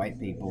 2 white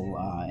people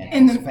at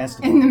this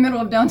festival in the middle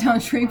of downtown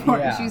Shreveport.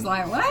 Yeah. And she's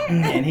like, "What?"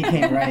 And he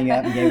came running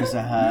up and gave us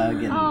a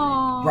hug and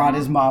Aw. brought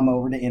his mom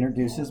over to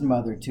introduce his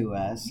mother to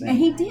us. And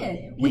he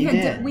did. He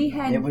did. We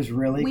had. It was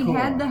really we cool. We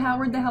had the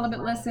Howard the Halibut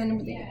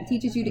lesson. It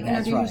teaches you to That's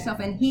introduce right. yourself,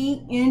 and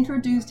he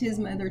introduced his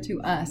mother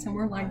to us, and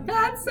we're like,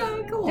 "That's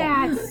so cool."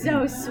 That's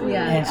so sweet.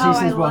 Yeah. And she I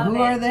says, "Well, love who it.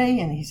 are they?"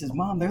 And he says,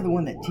 "Mom, they're the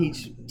one that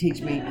teach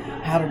me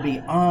how to be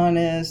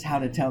honest, how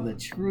to tell the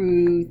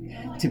truth,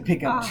 to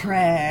pick up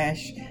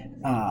trash,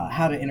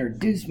 how to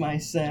introduce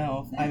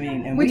myself." I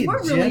mean, and Which we we're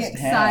had really just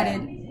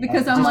excited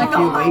because just I'm a like, few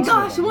oh my weeks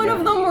gosh, ago. one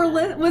of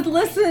them was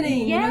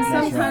listening. You know, Yes.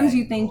 That's sometimes right.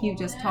 you think you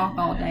just talk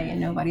all day and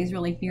nobody's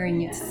really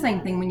hearing you. It's the same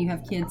thing when you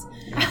have kids.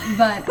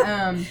 But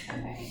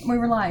we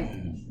were like,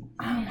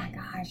 oh my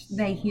gosh,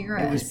 they hear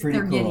us. It was pretty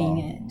They're cool getting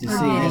it. to They're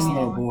see this getting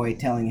little it. boy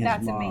telling his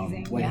That's mom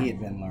amazing. what he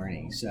had been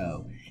learning.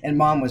 So, and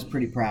Mom was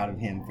pretty proud of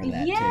him for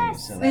that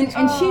Yes. too. So And, that's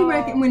and she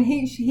Oh. when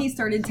he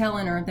started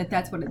telling her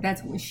that's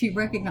what she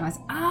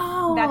recognized.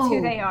 Oh, That's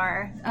who they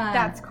are.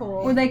 That's cool.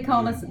 Or they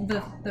call us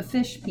the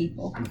fish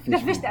people. The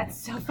fish, that's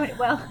so funny.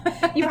 Well,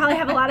 you probably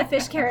have a lot of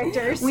fish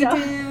characters. We so.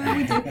 do,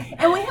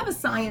 and we have a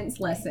science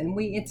lesson.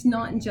 It's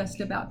not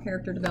just about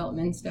character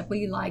development and stuff.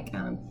 We like,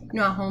 I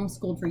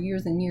homeschooled for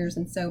years and years,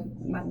 and so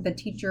the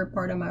teacher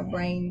part of my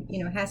brain,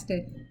 has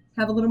to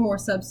have a little more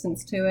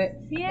substance to it.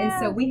 Yeah. And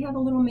so we have a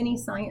little mini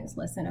science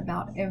lesson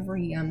about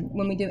every.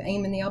 When we do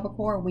AIM in the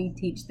albacore, we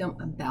teach them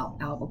about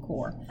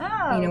albacore.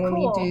 Oh, When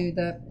cool. we do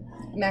the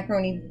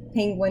macaroni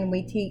penguin,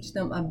 we teach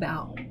them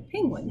about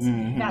penguins.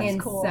 That's and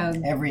cool.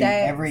 So every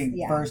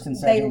that's- first and they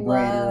second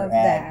grader love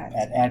at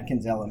that.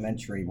 Atkins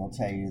Elementary will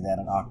tell you that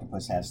an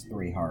octopus has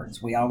 3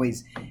 hearts. We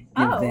always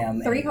give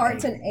them 3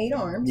 hearts and 8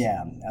 arms.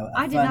 Yeah,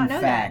 I did fun not know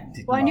fact.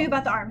 that. Well, I knew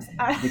about the arms.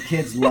 The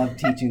kids love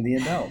teaching the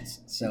adults.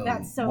 So,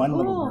 That's so one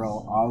little cool.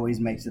 girl always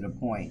makes it a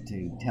point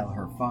to tell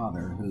her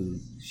father, who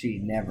she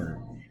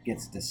never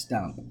gets to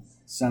stump,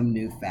 some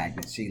new fact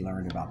that she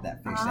learned about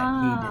that fish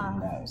that he didn't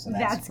know. So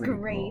that's pretty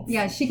great. cool.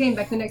 Yeah, she came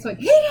back the next week.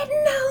 He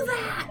didn't know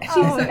that. She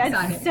was Oh, so that's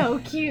excited. so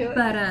cute.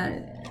 But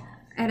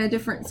at a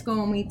different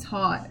school, and we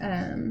taught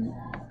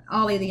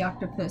Ollie the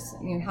octopus,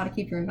 how to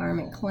keep your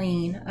environment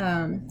clean.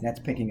 That's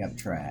picking up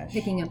trash.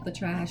 Picking up the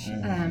trash.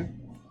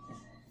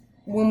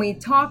 When we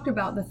talked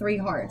about the 3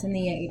 hearts and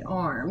the 8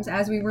 arms,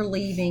 as we were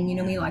leaving,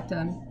 we like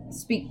to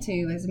speak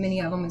to as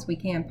many of them as we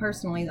can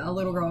personally. A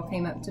little girl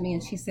came up to me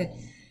and she said,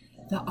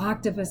 "The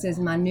octopus is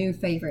my new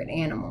favorite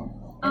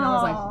animal." And I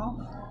was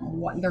like,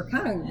 "What? They're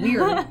kind of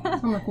weird."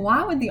 I'm like,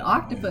 "Why would the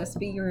octopus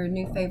be your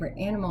new favorite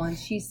animal?" And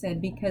she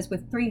said, "Because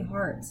with 3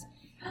 hearts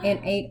and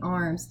 8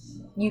 arms,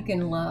 you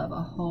can love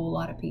a whole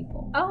lot of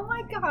people." Oh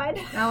my God.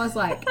 And I was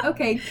like,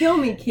 "Okay, kill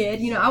me,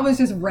 kid." I was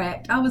just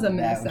wrecked. I was a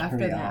mess was after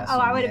pretty that. awesome. Oh,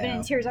 I would have been Yeah.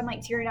 in tears. I'm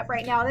like tearing up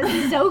right now. This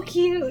is so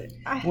cute.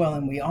 Well,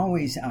 and we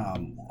always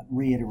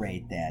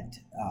reiterate that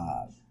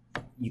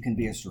you can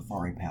be a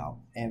Surfari pal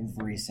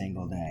every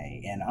single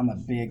day. And I'm a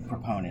big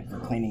proponent for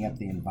cleaning up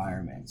the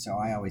environment. So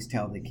I always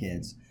tell the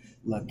kids,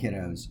 look,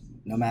 kiddos,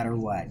 no matter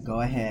what, go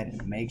ahead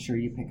and make sure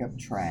you pick up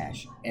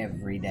trash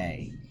every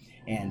day.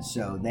 And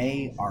so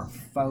they are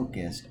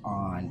focused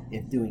on,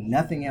 if doing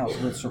nothing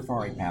else with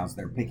Surfari Pals,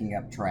 they're picking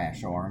up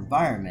trash. So our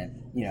environment,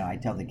 I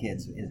tell the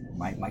kids,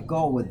 my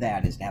goal with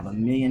that is to have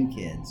 1 million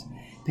kids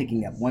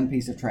picking up 1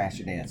 piece of trash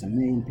a day. That's 1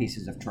 million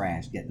pieces of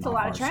trash getting a off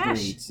lot our of trash.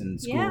 streets and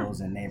Yeah.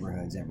 schools and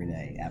neighborhoods every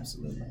day.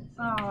 Absolutely.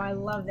 Oh, I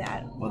love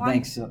that. Well,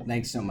 thanks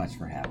so much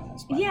for having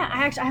us. by the Yeah,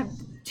 way. I have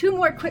 2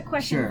 more quick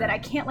questions Sure. that I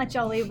can't let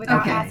y'all leave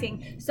without Okay.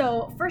 asking.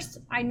 So first,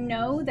 I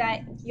know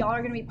that y'all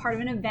are going to be part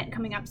of an event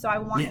coming up, so I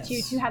want Yes.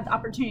 you to have the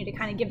opportunity to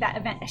kind of give that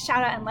event a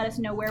shout out and let us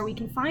know where we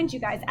can find you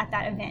guys at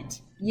that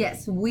event.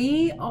 Yes,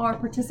 we are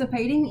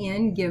participating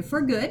in Give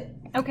for Good.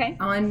 Okay.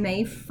 On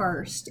May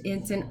 1st.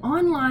 It's an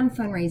online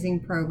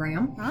fundraising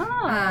program.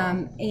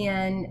 Oh.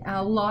 And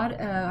a lot,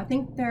 I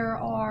think there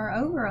are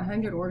over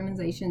 100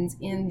 organizations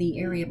in the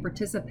area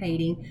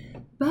participating.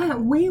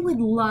 But we're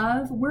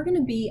going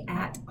to be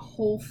at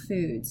Whole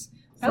Foods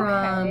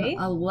from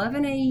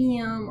 11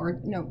 a.m.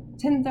 or no,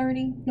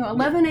 10:30? No,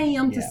 11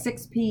 a.m. to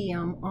 6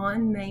 p.m.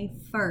 on May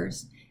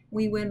 1st.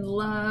 We would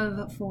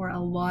love for a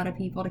lot of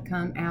people to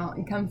come out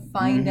and come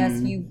find us.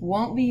 You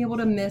won't be able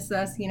to miss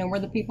us. You know, we're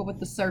the people with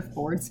the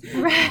surfboards.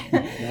 Right.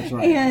 That's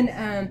right.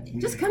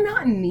 And just come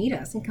out and meet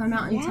us and come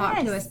out and talk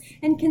to us.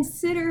 And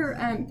consider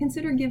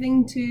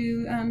giving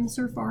to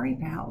Surfari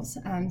Pals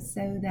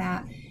so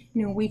that,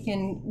 you know, we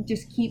can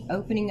just keep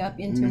opening up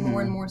into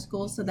more and more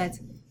schools. So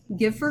that's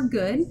Give for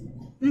Good.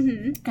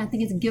 I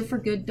think it's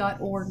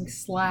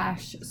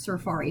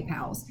giveforgood.org/Surfari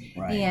Pals.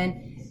 Right.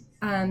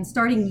 And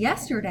starting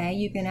yesterday,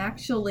 you can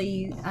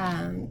actually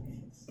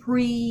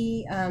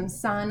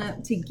sign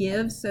up to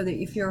give, so that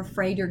if you're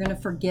afraid you're going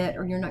to forget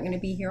or you're not going to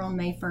be here on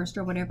May 1st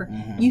or whatever,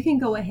 you can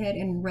go ahead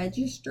and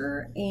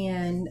register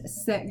and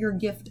set your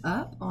gift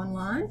up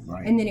online,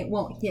 and then it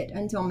won't hit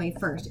until May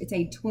 1st. It's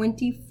a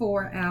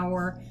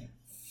 24-hour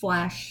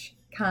flash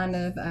kind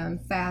of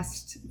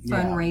fast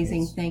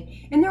fundraising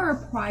thing. And there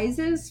are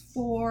prizes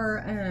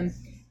for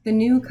the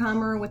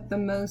newcomer with the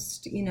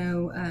most,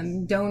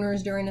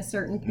 donors during a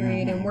certain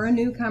period. And we're a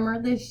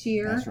newcomer this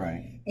year. That's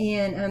right.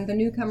 And the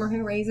newcomer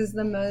who raises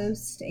the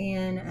most.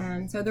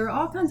 And so there are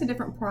all kinds of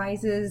different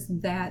prizes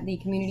that the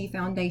Community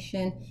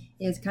Foundation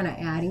is kind of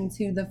adding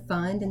to the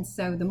fund. And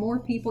so the more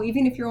people,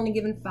 even if you're only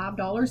given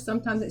 $5,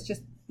 sometimes it's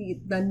just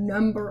the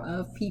number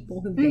of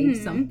people who gave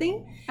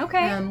something.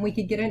 Okay. We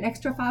could get an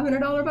extra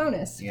 $500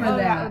 bonus for that.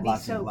 That would be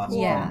Lots so of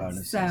cool.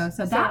 bonuses.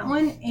 So that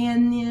one,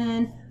 and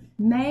then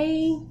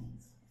May.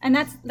 And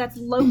that's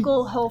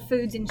local Whole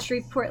Foods in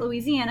Shreveport,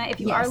 Louisiana, if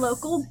you are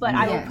local. But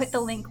I will put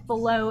the link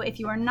below if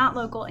you are not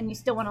local and you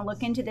still want to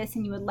look into this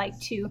and you would like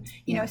to,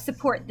 you know,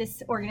 support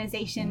this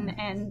organization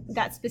and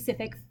that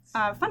specific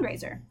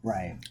fundraiser.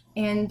 Right.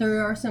 And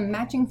there are some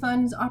matching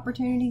funds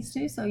opportunities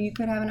too, so you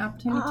could have an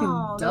opportunity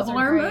to those double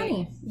are our great.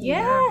 money.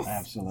 Yes.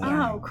 Absolutely.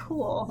 Oh,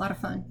 cool. A lot of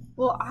fun.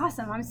 Well,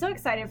 awesome. I'm so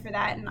excited for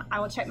that, and I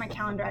will check my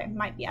calendar. I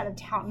might be out of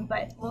town,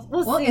 but we'll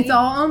Well, see. it's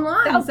all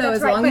online, Oh, so that's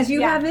as right, long but as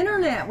you have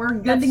internet, we're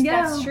good to go.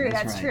 That's true.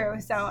 That's That's right.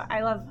 true. So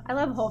I love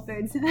Whole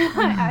Foods.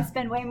 I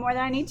spend way more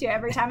than I need to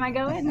every time I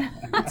go in.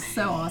 It's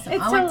so awesome.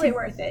 It's I like totally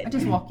worth it. I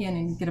just walk in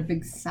and get a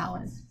big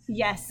salad.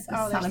 Yes. The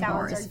Oh, their salad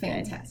bar salads is are good.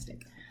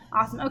 fantastic.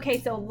 Awesome. Okay,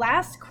 so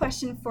last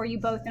question for you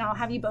both, and I'll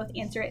have you both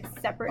answer it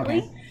separately.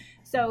 Okay.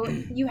 So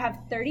you have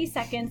 30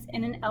 seconds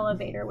in an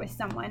elevator with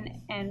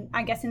someone, and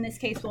I guess in this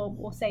case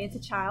we'll say it's a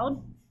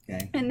child.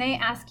 Okay. And they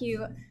ask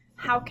you,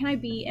 how can I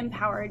be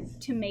empowered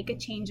to make a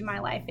change in my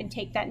life and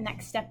take that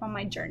next step on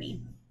my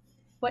journey?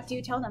 What do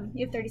you tell them?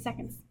 You have 30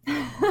 seconds.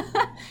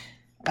 I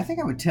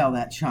think I would tell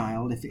that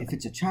child, if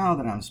it's a child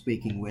that I'm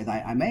speaking with,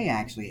 I may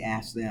actually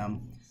ask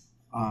them,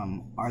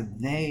 are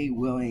they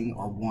willing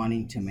or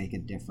wanting to make a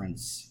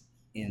difference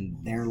in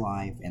their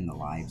life and the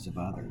lives of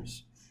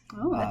others?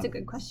 Oh, that's a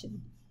good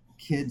question.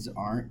 Kids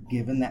aren't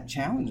given that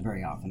challenge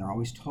very often. They're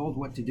always told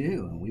what to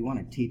do, and we want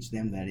to teach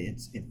them that if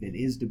it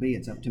is to be,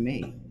 it's up to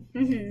me.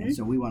 And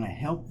so we want to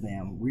help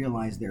them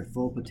realize their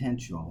full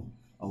potential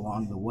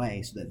along the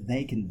way so that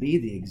they can be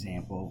the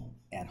example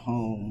at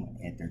home,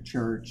 at their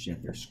church,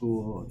 at their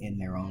school, in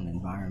their own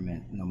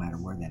environment, no matter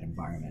where that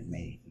environment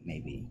may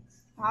be.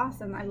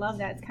 Awesome. I love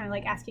that. It's kind of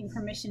like asking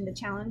permission to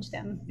challenge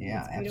them.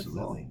 Yeah, That's beautiful.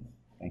 absolutely.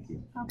 Thank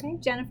you. Okay,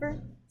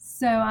 Jennifer?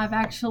 So I've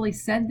actually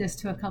said this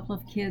to a couple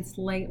of kids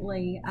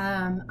lately.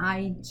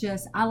 I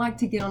like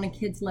to get on a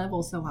kid's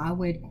level, so I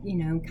would,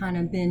 kind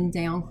of bend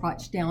down,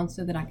 crouch down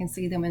so that I can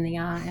see them in the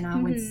eye, and I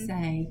would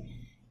say,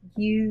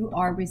 you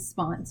are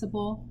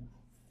responsible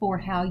for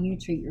how you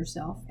treat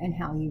yourself and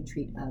how you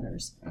treat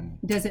others.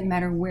 It doesn't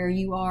matter where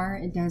you are.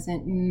 It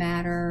doesn't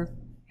matter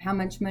how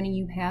much money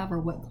you have or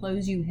what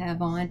clothes you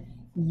have on.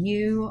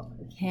 You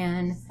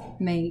can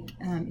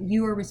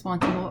you are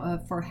responsible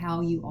for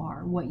how you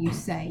are, what you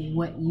say,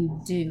 what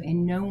you do,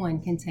 and no one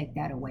can take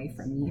that away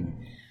from you.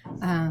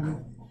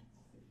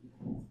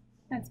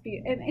 That's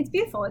beautiful. It's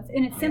beautiful. It's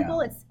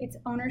simple. It's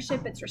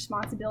ownership. It's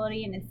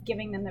responsibility, and it's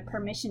giving them the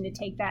permission to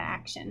take that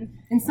action.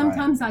 And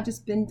sometimes I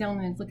just bend down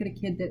and look at a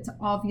kid that's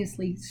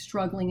obviously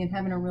struggling and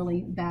having a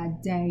really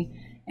bad day,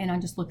 and I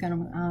just look at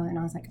them and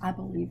I was like, I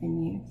believe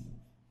in you.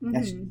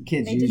 That's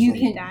kids They just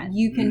usually. need that.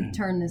 You can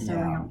turn this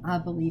Yeah. around. I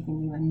believe in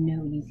you. I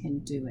know you can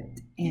do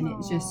it, and it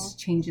just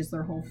changes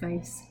their whole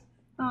face.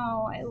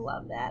 Oh, I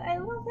love that. I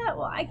love that.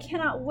 Well, I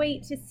cannot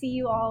wait to see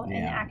you all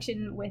in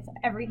action with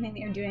everything that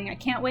you're doing. I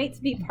can't wait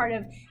to be part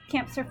of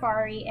Camp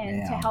Surfari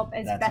and to help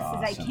as that's best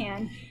as I awesome.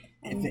 can.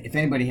 If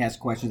anybody has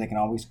questions, they can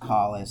always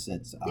call us.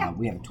 It's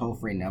we have a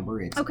toll-free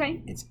number. It's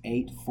Okay. It's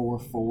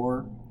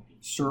 844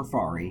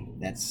 Surfari.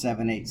 That's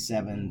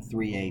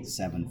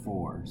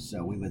 787-3874.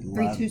 So we would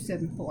love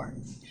 3274.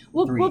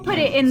 We'll put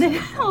it in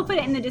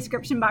the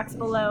description box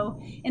below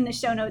in the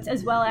show notes,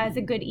 as well as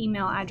a good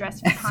email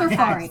address for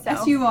contact.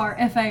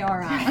 Surfari,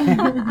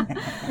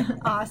 Surfari.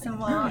 Awesome.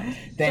 Well,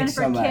 Thanks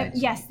Jennifer, so much. Kip,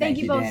 yes, thank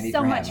you both Danny,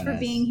 so much for having us.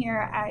 being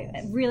here. I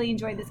really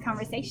enjoyed this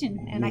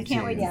conversation, and Me I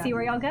can't too. wait to see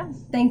where y'all go.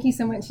 Thank you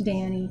so much,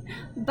 Danny.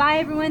 Bye,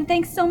 everyone.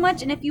 Thanks so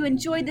much. And if you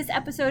enjoyed this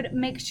episode,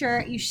 make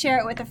sure you share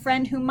it with a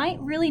friend who might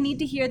really need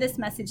to hear this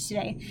message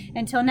today.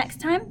 Until next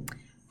time,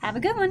 have a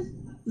good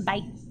one.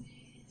 Bye.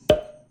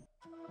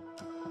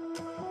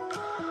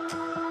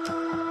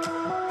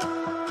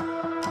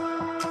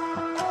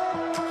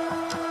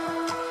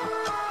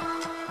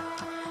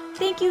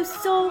 Thank you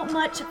so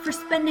much for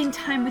spending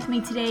time with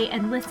me today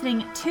and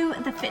listening to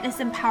the Fitness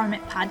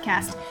Empowerment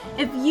Podcast.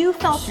 If you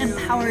felt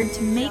empowered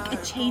to make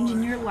a change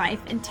in your life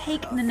and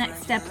take the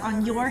next step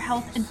on your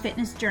health and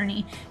fitness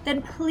journey,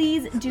 then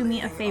please do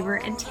me a favor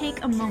and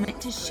take a moment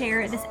to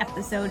share this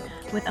episode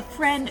with a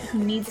friend who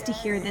needs to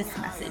hear this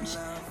message.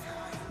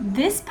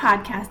 This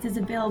podcast is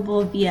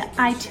available via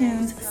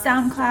iTunes,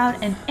 SoundCloud,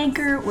 and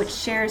Anchor, which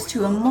shares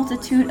to a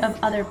multitude of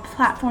other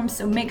platforms,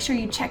 so make sure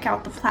you check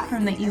out the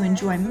platform that you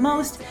enjoy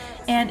most.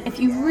 And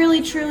if you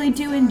really truly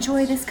do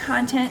enjoy this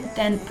content,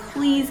 then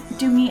please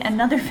do me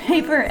another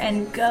favor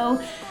and go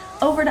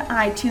over to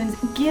iTunes,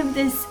 give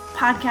this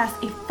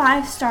podcast a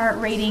 5-star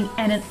rating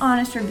and an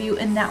honest review,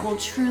 and that will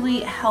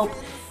truly help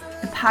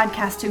the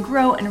podcast to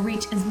grow and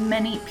reach as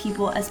many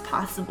people as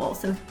possible.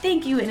 So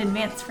thank you in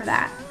advance for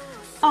that.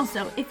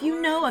 Also, if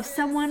you know of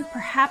someone,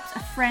 perhaps a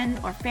friend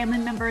or family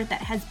member,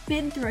 that has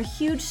been through a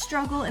huge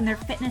struggle in their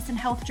fitness and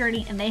health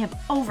journey and they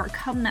have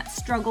overcome that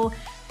struggle,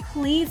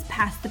 please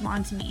pass them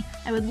on to me.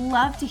 I would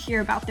love to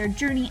hear about their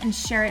journey and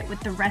share it with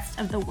the rest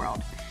of the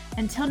world.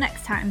 Until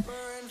next time,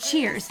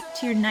 cheers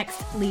to your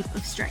next leap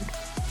of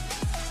strength.